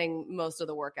Rudolph getting most of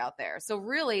the work out there. So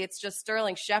really, it's just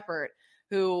Sterling Shepard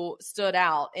who stood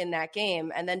out in that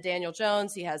game. And then Daniel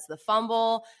Jones, he has the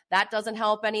fumble. That doesn't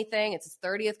help anything. It's his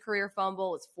 30th career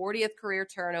fumble. It's 40th career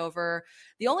turnover.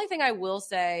 The only thing I will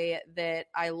say that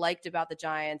I liked about the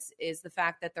Giants is the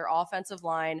fact that their offensive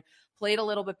line played a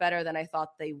little bit better than I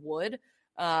thought they would.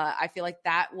 I feel like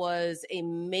that was a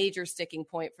major sticking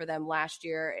point for them last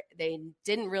year. They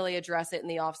didn't really address it in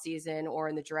the offseason or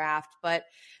in the draft, but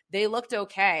they looked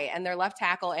okay. And their left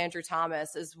tackle, Andrew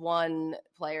Thomas, is one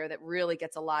player that really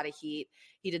gets a lot of heat.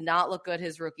 He did not look good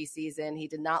his rookie season. He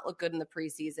did not look good in the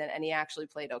preseason, and he actually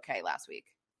played okay last week.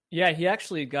 Yeah, he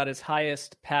actually got his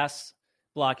highest pass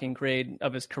blocking grade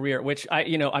of his career, which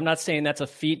I'm not saying that's a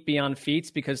feat beyond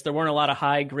feats, because there weren't a lot of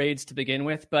high grades to begin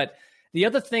with, but the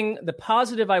other thing, the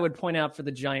positive I would point out for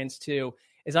the Giants too,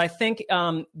 is I think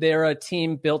they're a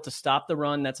team built to stop the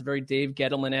run. That's a very Dave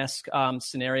Gettleman-esque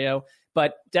scenario.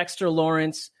 But Dexter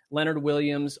Lawrence, Leonard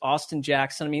Williams, Austin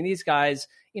Jackson, I mean, these guys,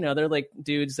 they're like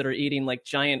dudes that are eating like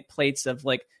giant plates of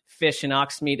like fish and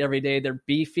ox meat every day. They're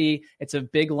beefy. It's a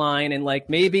big line. And like,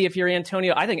 maybe if you're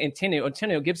Antonio, I think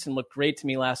Antonio Gibson looked great to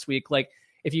me last week. Like,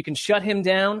 if you can shut him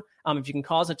down, if you can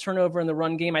cause a turnover in the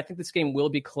run game, I think this game will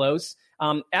be close.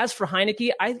 As for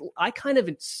Heinicke, I kind of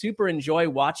super enjoy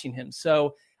watching him.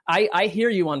 So I hear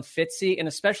you on Fitzy, and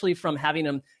especially from having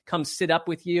him come sit up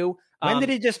with you. When did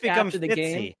he just become the Fitzy?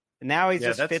 Game? Now he's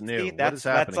just that's Fitzy. new. That's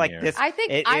like here? this. I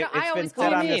think it's I been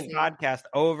said on this podcast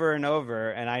over and over,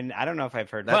 and I don't know if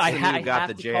I've heard that. I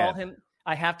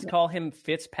have to call him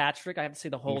Fitzpatrick. I have to say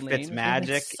the whole name.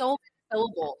 Fitzmagic. So many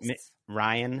syllables.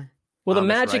 Ryan. Well, the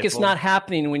magic is not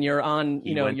happening when you're on,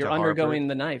 you're undergoing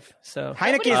the knife. So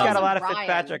Heinicke's got a lot of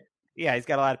Fitzpatrick. Yeah, he's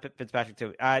got a lot of Fitzpatrick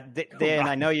too. Dan,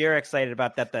 I know you're excited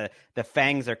about that. The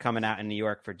fangs are coming out in New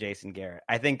York for Jason Garrett.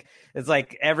 I think it's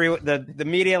like the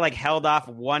media like held off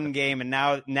one game, and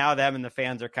now them and the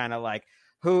fans are kind of like,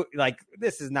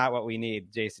 this is not what we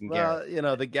need, Jason Garrett.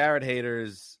 Well, the Garrett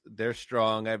haters, they're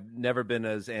strong. I've never been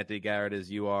as anti-Garrett as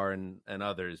you are and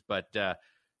others, but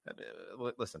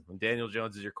Listen, when Daniel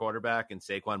Jones is your quarterback and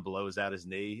Saquon blows out his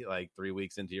knee like 3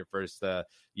 weeks into your first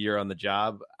year on the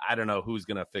job, I don't know who's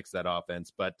going to fix that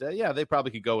offense. But, yeah, they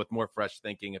probably could go with more fresh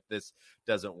thinking if this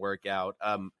doesn't work out.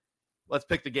 Let's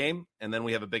pick the game, and then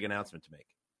we have a big announcement to make.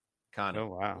 Connie. Oh,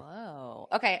 wow.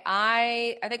 Whoa. Okay,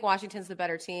 I think Washington's the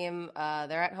better team.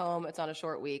 They're at home. It's on a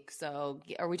short week. So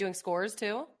are we doing scores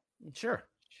too? Sure.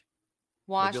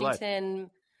 Washington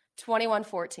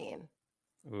 21-14.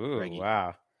 Ooh, Greggy.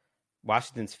 wow.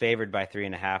 Washington's favored by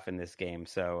 3.5 in this game.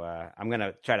 So I'm going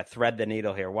to try to thread the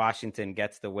needle here. Washington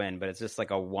gets the win, but it's just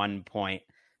like a 1 point,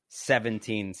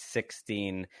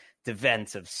 17-16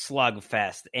 defensive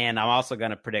slugfest. And I'm also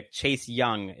going to predict Chase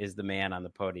Young is the man on the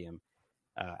podium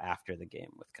after the game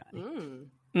with Connie.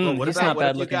 Well, what he's about not what bad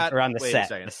if you looking. got Or on the wait a set,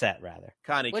 second. the set rather.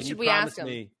 Connie, What can you should we promise ask him?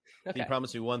 me? Okay. Can you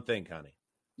promise me one thing, Connie?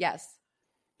 Yes.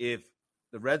 If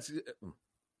the Reds, if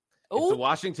Ooh. the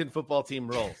Washington football team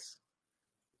rolls,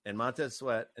 and Montez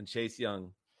Sweat and Chase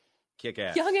Young kick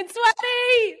ass, Young and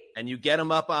sweaty. and you get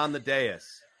them up on the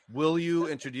dais, will you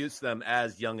introduce them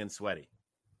as Young and Sweaty?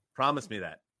 Promise me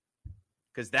that,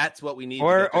 because that's what we need.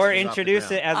 Or to get this thing off the introduce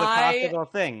it ground. as a possible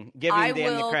thing. Giving I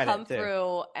Dan the will credit come too.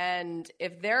 through, and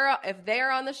if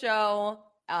they're on the show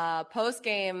post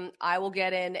game, I will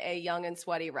get in a Young and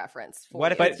Sweaty reference. For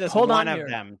What if you. it's just hold one on of here.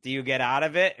 them? Do you get out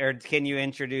of it, or can you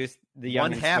introduce the Young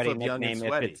One and half Sweaty of Young and nickname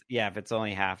Sweaty. if it's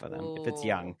only half of them? If it's Ooh.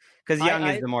 Young, because Young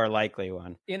I- is the more likely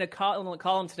one. In a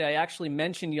column today, I actually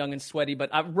mentioned Young and Sweaty, but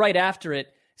right after it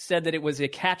said that it was a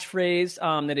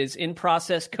catchphrase that is in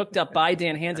process, cooked up by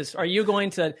Dan Hansis. Are you going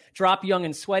to drop Young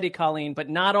and Sweaty, Colleen, but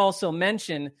not also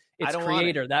mention its don't want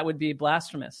creator? That would be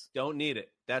blasphemous. Don't need it.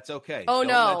 That's okay. Oh, Don't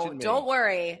no. mention me. Don't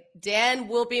worry. Dan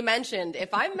will be mentioned.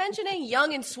 If I'm mentioning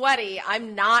Young and Sweaty,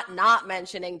 I'm not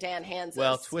mentioning Dan Hansis.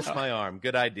 Well, twist my arm.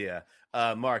 Good idea.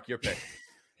 Mark, your pick.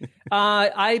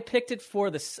 I picked it for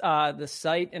the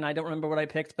site, and I don't remember what I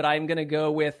picked, but I'm going to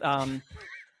go with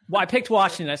well, I picked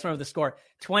Washington. I just remember the score,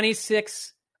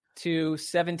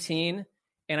 26-17,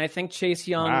 and I think Chase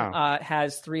Young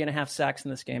has 3.5 sacks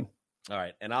in this game. All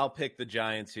right, and I'll pick the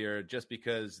Giants here just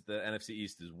because the NFC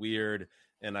East is weird,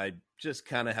 and I just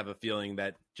kind of have a feeling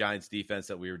that Giants defense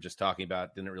that we were just talking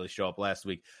about didn't really show up last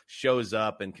week, shows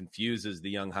up and confuses the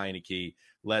young Heineke.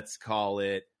 Let's call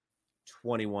it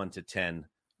 21-10.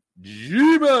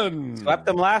 G-Men! Swept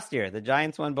them last year. The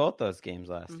Giants won both those games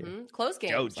last year. Close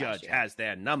games. Joe last Judge year. has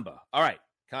their number. All right,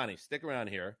 Connie, stick around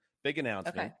here. Big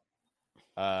announcement.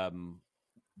 Okay.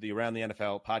 The Around the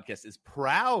NFL podcast is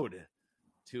proud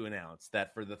to announce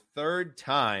that for the third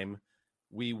time,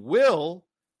 we will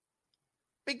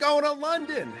be going to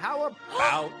London. How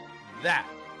about that?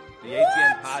 The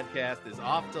ATN podcast is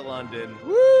off to London.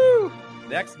 Woo!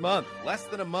 Next month, less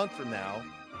than a month from now.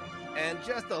 And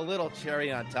just a little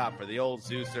cherry on top for the old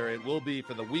Zeuser. It will be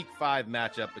for the Week 5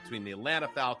 matchup between the Atlanta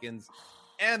Falcons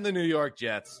and the New York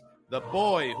Jets. The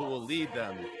boy who will lead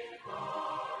them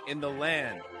in the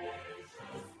land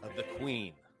of the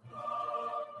Queen.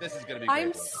 This is going to be great.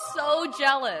 I'm so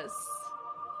jealous.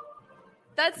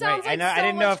 That sounds Right. like I so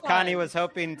didn't know much if Connie fun. was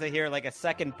hoping to hear like a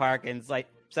second part, and it's like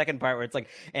second part where it's like,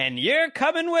 and you're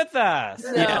coming with us.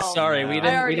 No. Yeah, sorry, we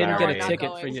didn't get a know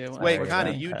ticket I'm for not you. Wait, Unfortunately.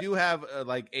 Connie, you do have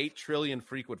like 8 trillion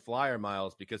frequent flyer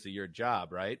miles because of your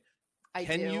job, right? I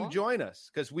Can do. you join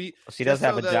us? Because She does just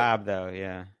have so a that- job, though.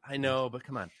 Yeah. I know, but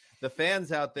come on. The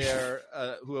fans out there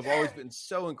who have always been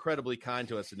so incredibly kind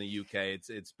to us in the UK,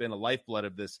 it's been a lifeblood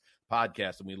of this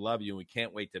podcast, and we love you, and we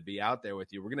can't wait to be out there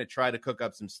with you. We're going to try to cook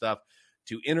up some stuff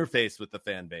to interface with the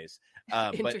fan base.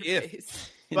 But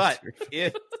if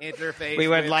interface, We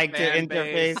would with like to fan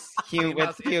interface base, with we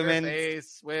must humans.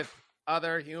 interface with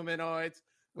other humanoids.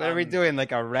 What are we doing?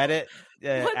 Like a Reddit?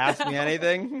 Ask me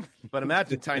anything? But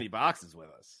imagine tiny boxes with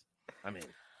us. I mean,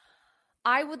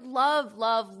 I would love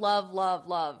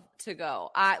to go.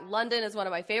 London is one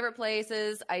of my favorite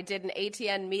places. I did an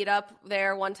ATN meetup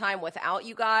there one time without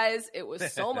you guys. It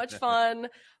was so much fun.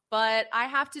 But I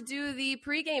have to do the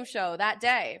pregame show that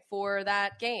day for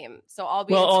that game. So I'll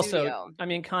be in studio. Also, I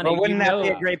mean, Connie, Well, wouldn't you that know, be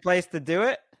a great place to do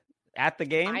it? At the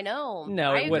game? I know.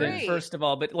 No, it wouldn't. agree. First of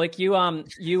all, but like you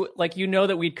know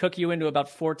that we'd cook you into about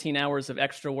 14 hours of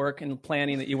extra work and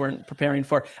planning that you weren't preparing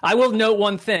for. I will note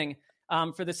one thing.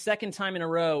 For the second time in a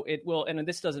row, it will, and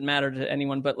this doesn't matter to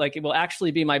anyone, but like it will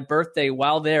actually be my birthday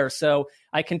while there. So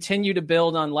I continue to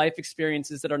build on life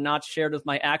experiences that are not shared with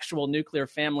my actual nuclear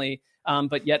family,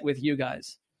 but yet with you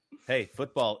guys. hey,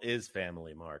 football is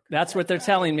family, Mark. That's what they're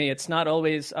telling me. It's not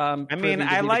always. I mean,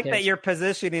 I like that you're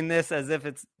positioning this as if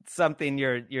it's something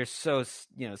you're so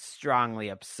strongly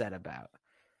upset about.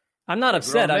 I'm not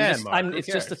upset. Man, Mark. Who It's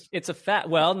cares? just it's a fact.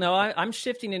 Well, no, I'm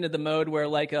shifting into the mode where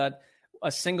like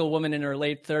a single woman in her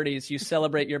late 30s, you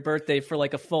celebrate your birthday for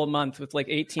like a full month with like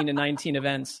 18 to 19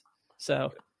 events.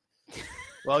 So,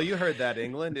 well, you heard that,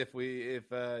 England. If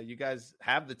you guys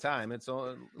have the time, it's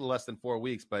only less than 4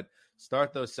 weeks, but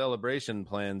start those celebration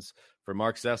plans for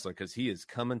Mark Sessler because he is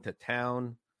coming to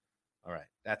town. All right,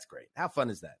 that's great. How fun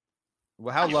is that?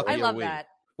 Well, how lucky I love are we? that.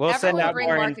 We'll Everyone send out bring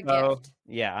more Mark a info. gift.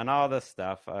 Yeah, on all this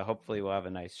stuff. Hopefully, we'll have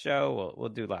a nice show. We'll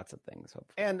do lots of things.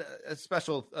 Hopefully. And a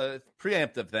special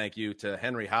preemptive thank you to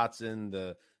Henry Hodson,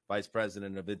 the Vice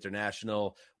President of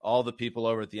International, all the people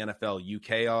over at the NFL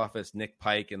UK office, Nick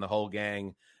Pike and the whole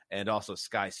gang, and also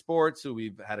Sky Sports, who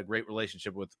we've had a great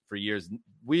relationship with for years.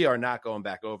 We are not going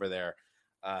back over there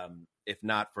if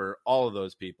not for all of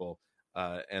those people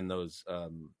and those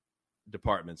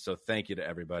departments. So thank you to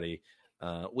everybody.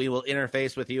 We will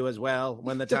interface with you as well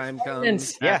when the time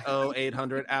comes. Yeah.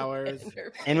 800 hours.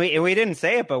 And we didn't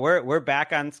say it, but we're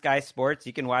back on Sky Sports.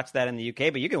 You can watch that in the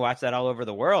UK, but you can watch that all over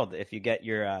the world if you get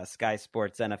your Sky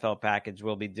Sports NFL package.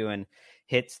 We'll be doing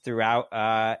hits throughout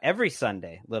every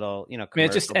Sunday. Little,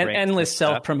 it's just endless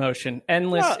self-promotion.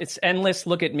 It's endless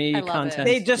look at me content.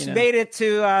 They just made it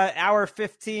to hour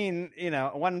 15,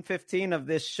 1:15 of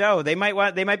this show. They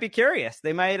might be curious.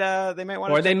 They might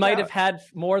want, or they might have had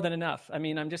more than enough. I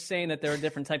mean, I'm just saying that there are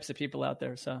different types of people out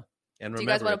there. So, and do you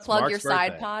guys want to plug your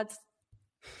side pods?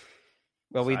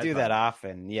 Well, we do that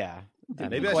often. Yeah.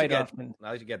 Maybe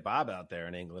I should get Bob out there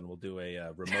in England. We'll do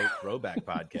a remote throwback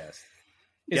podcast.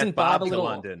 Isn't Bob a little?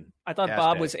 London. I thought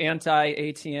Bob was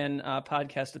anti-ATN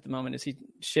podcast at the moment. Is he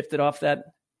shifted off that?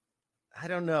 I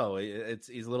don't know.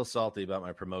 He's a little salty about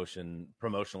my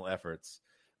promotional efforts.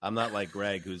 I'm not like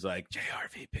Greg, who's like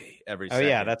JRVP every second. Oh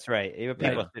yeah, that's right.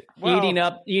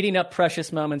 Eating up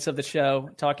precious moments of the show,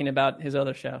 talking about his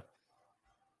other show.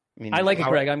 I like it,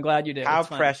 Greg. I'm glad you did. How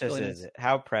precious is it?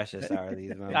 How precious are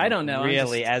these moments? I don't know.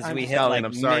 Really, we hit like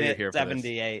minute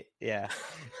 78. Yeah.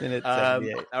 Minute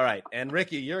 78. All right. And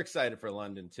Ricky, you're excited for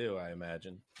London too, I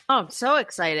imagine. Oh, I'm so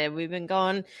excited. We've been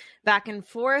going back and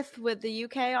forth with the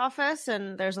UK office,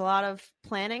 and there's a lot of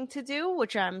planning to do,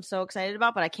 which I'm so excited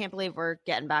about, but I can't believe we're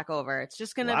getting back over. It's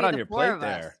just going to be the four of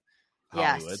us.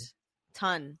 Hollywood. Yes.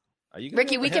 Ton.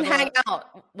 Ricky, we can hang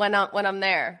out when I'm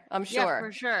there. I'm sure. Yeah,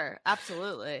 for sure.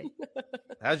 Absolutely.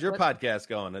 How's your podcast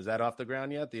going? Is that off the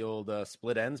ground yet? The old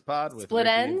Split Ends pod with Split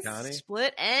Ricky Ends? and Connie?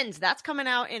 Split Ends. That's coming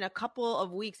out in a couple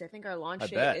of weeks. I think our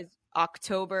launch date is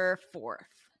October 4th.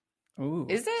 Ooh,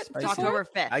 is it? It's October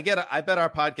 5th. I bet our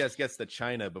podcast gets to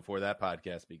China before that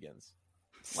podcast begins.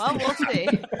 Well, we'll see.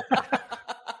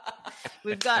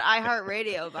 We've got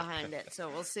iHeartRadio behind it, so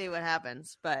we'll see what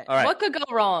happens. But all right. What could go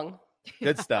wrong?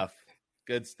 Good stuff.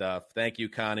 Good stuff. Thank you,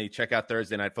 Connie. Check out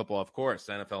Thursday Night Football, of course,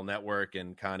 NFL Network,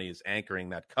 and Connie is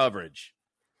anchoring that coverage.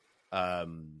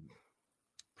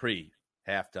 Pre,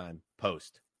 halftime,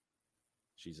 post.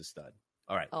 She's a stud.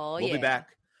 All right. We'll be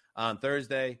back on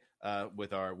Thursday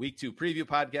with our Week 2 preview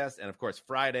podcast, and of course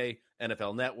Friday,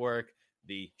 NFL Network,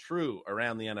 the true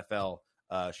Around the NFL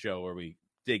show where we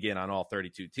dig in on all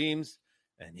 32 teams.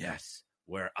 And yes,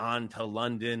 we're on to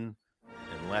London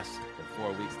in less than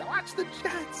 4 weeks. Now watch the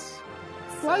Jets.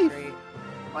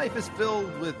 Life is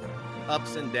filled with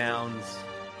ups and downs,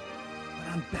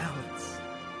 but on balance,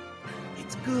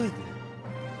 it's good.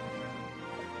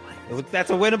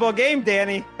 That's a winnable game,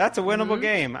 Danny. That's a winnable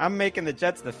game. I'm making the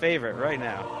Jets the favorite right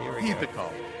now. Here we go.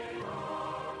 Call.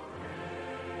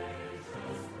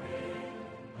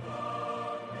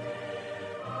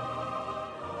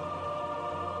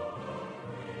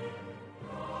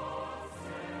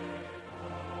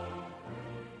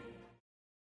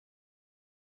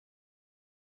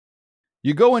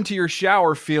 You go into your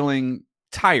shower feeling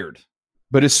tired,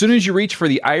 but as soon as you reach for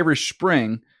the Irish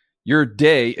Spring, your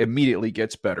day immediately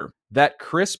gets better. That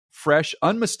crisp, fresh,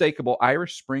 unmistakable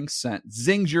Irish Spring scent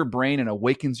zings your brain and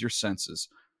awakens your senses.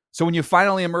 So when you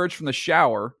finally emerge from the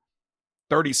shower,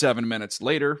 37 minutes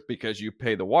later, because you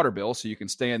pay the water bill so you can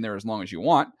stay in there as long as you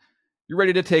want, you're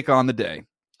ready to take on the day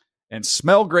and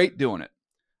smell great doing it.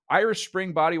 Irish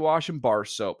Spring Body Wash and Bar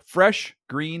Soap. Fresh,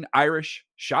 green, Irish.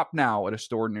 Shop now at a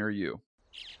store near you.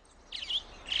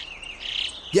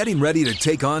 Getting ready to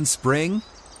take on spring?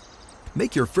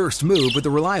 Make your first move with the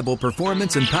reliable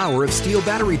performance and power of Steel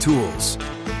battery tools.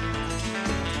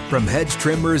 From hedge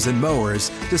trimmers and mowers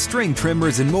to string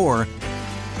trimmers and more,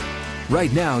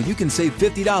 right now you can save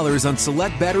 $50 on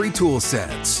select battery tool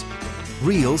sets.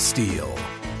 Real Steel.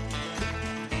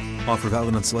 Offer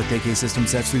valid on select AK system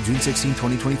sets through June 16,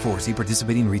 2024. See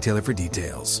participating retailer for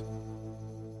details.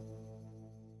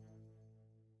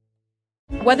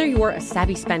 Whether you're a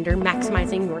savvy spender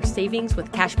maximizing your savings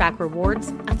with cashback rewards,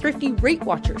 a thrifty rate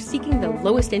watcher seeking the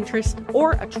lowest interest,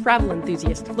 or a travel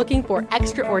enthusiast looking for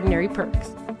extraordinary perks,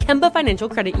 Kemba Financial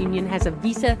Credit Union has a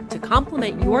visa to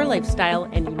complement your lifestyle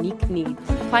and unique needs.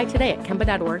 Apply today at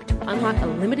Kemba.org to unlock a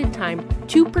limited time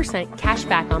 2% cash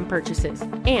back on purchases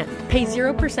and pay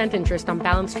 0% interest on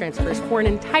balance transfers for an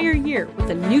entire year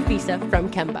with a new visa from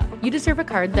Kemba. You deserve a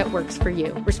card that works for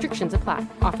you. Restrictions apply.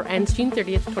 Offer ends June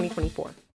 30th, 2024.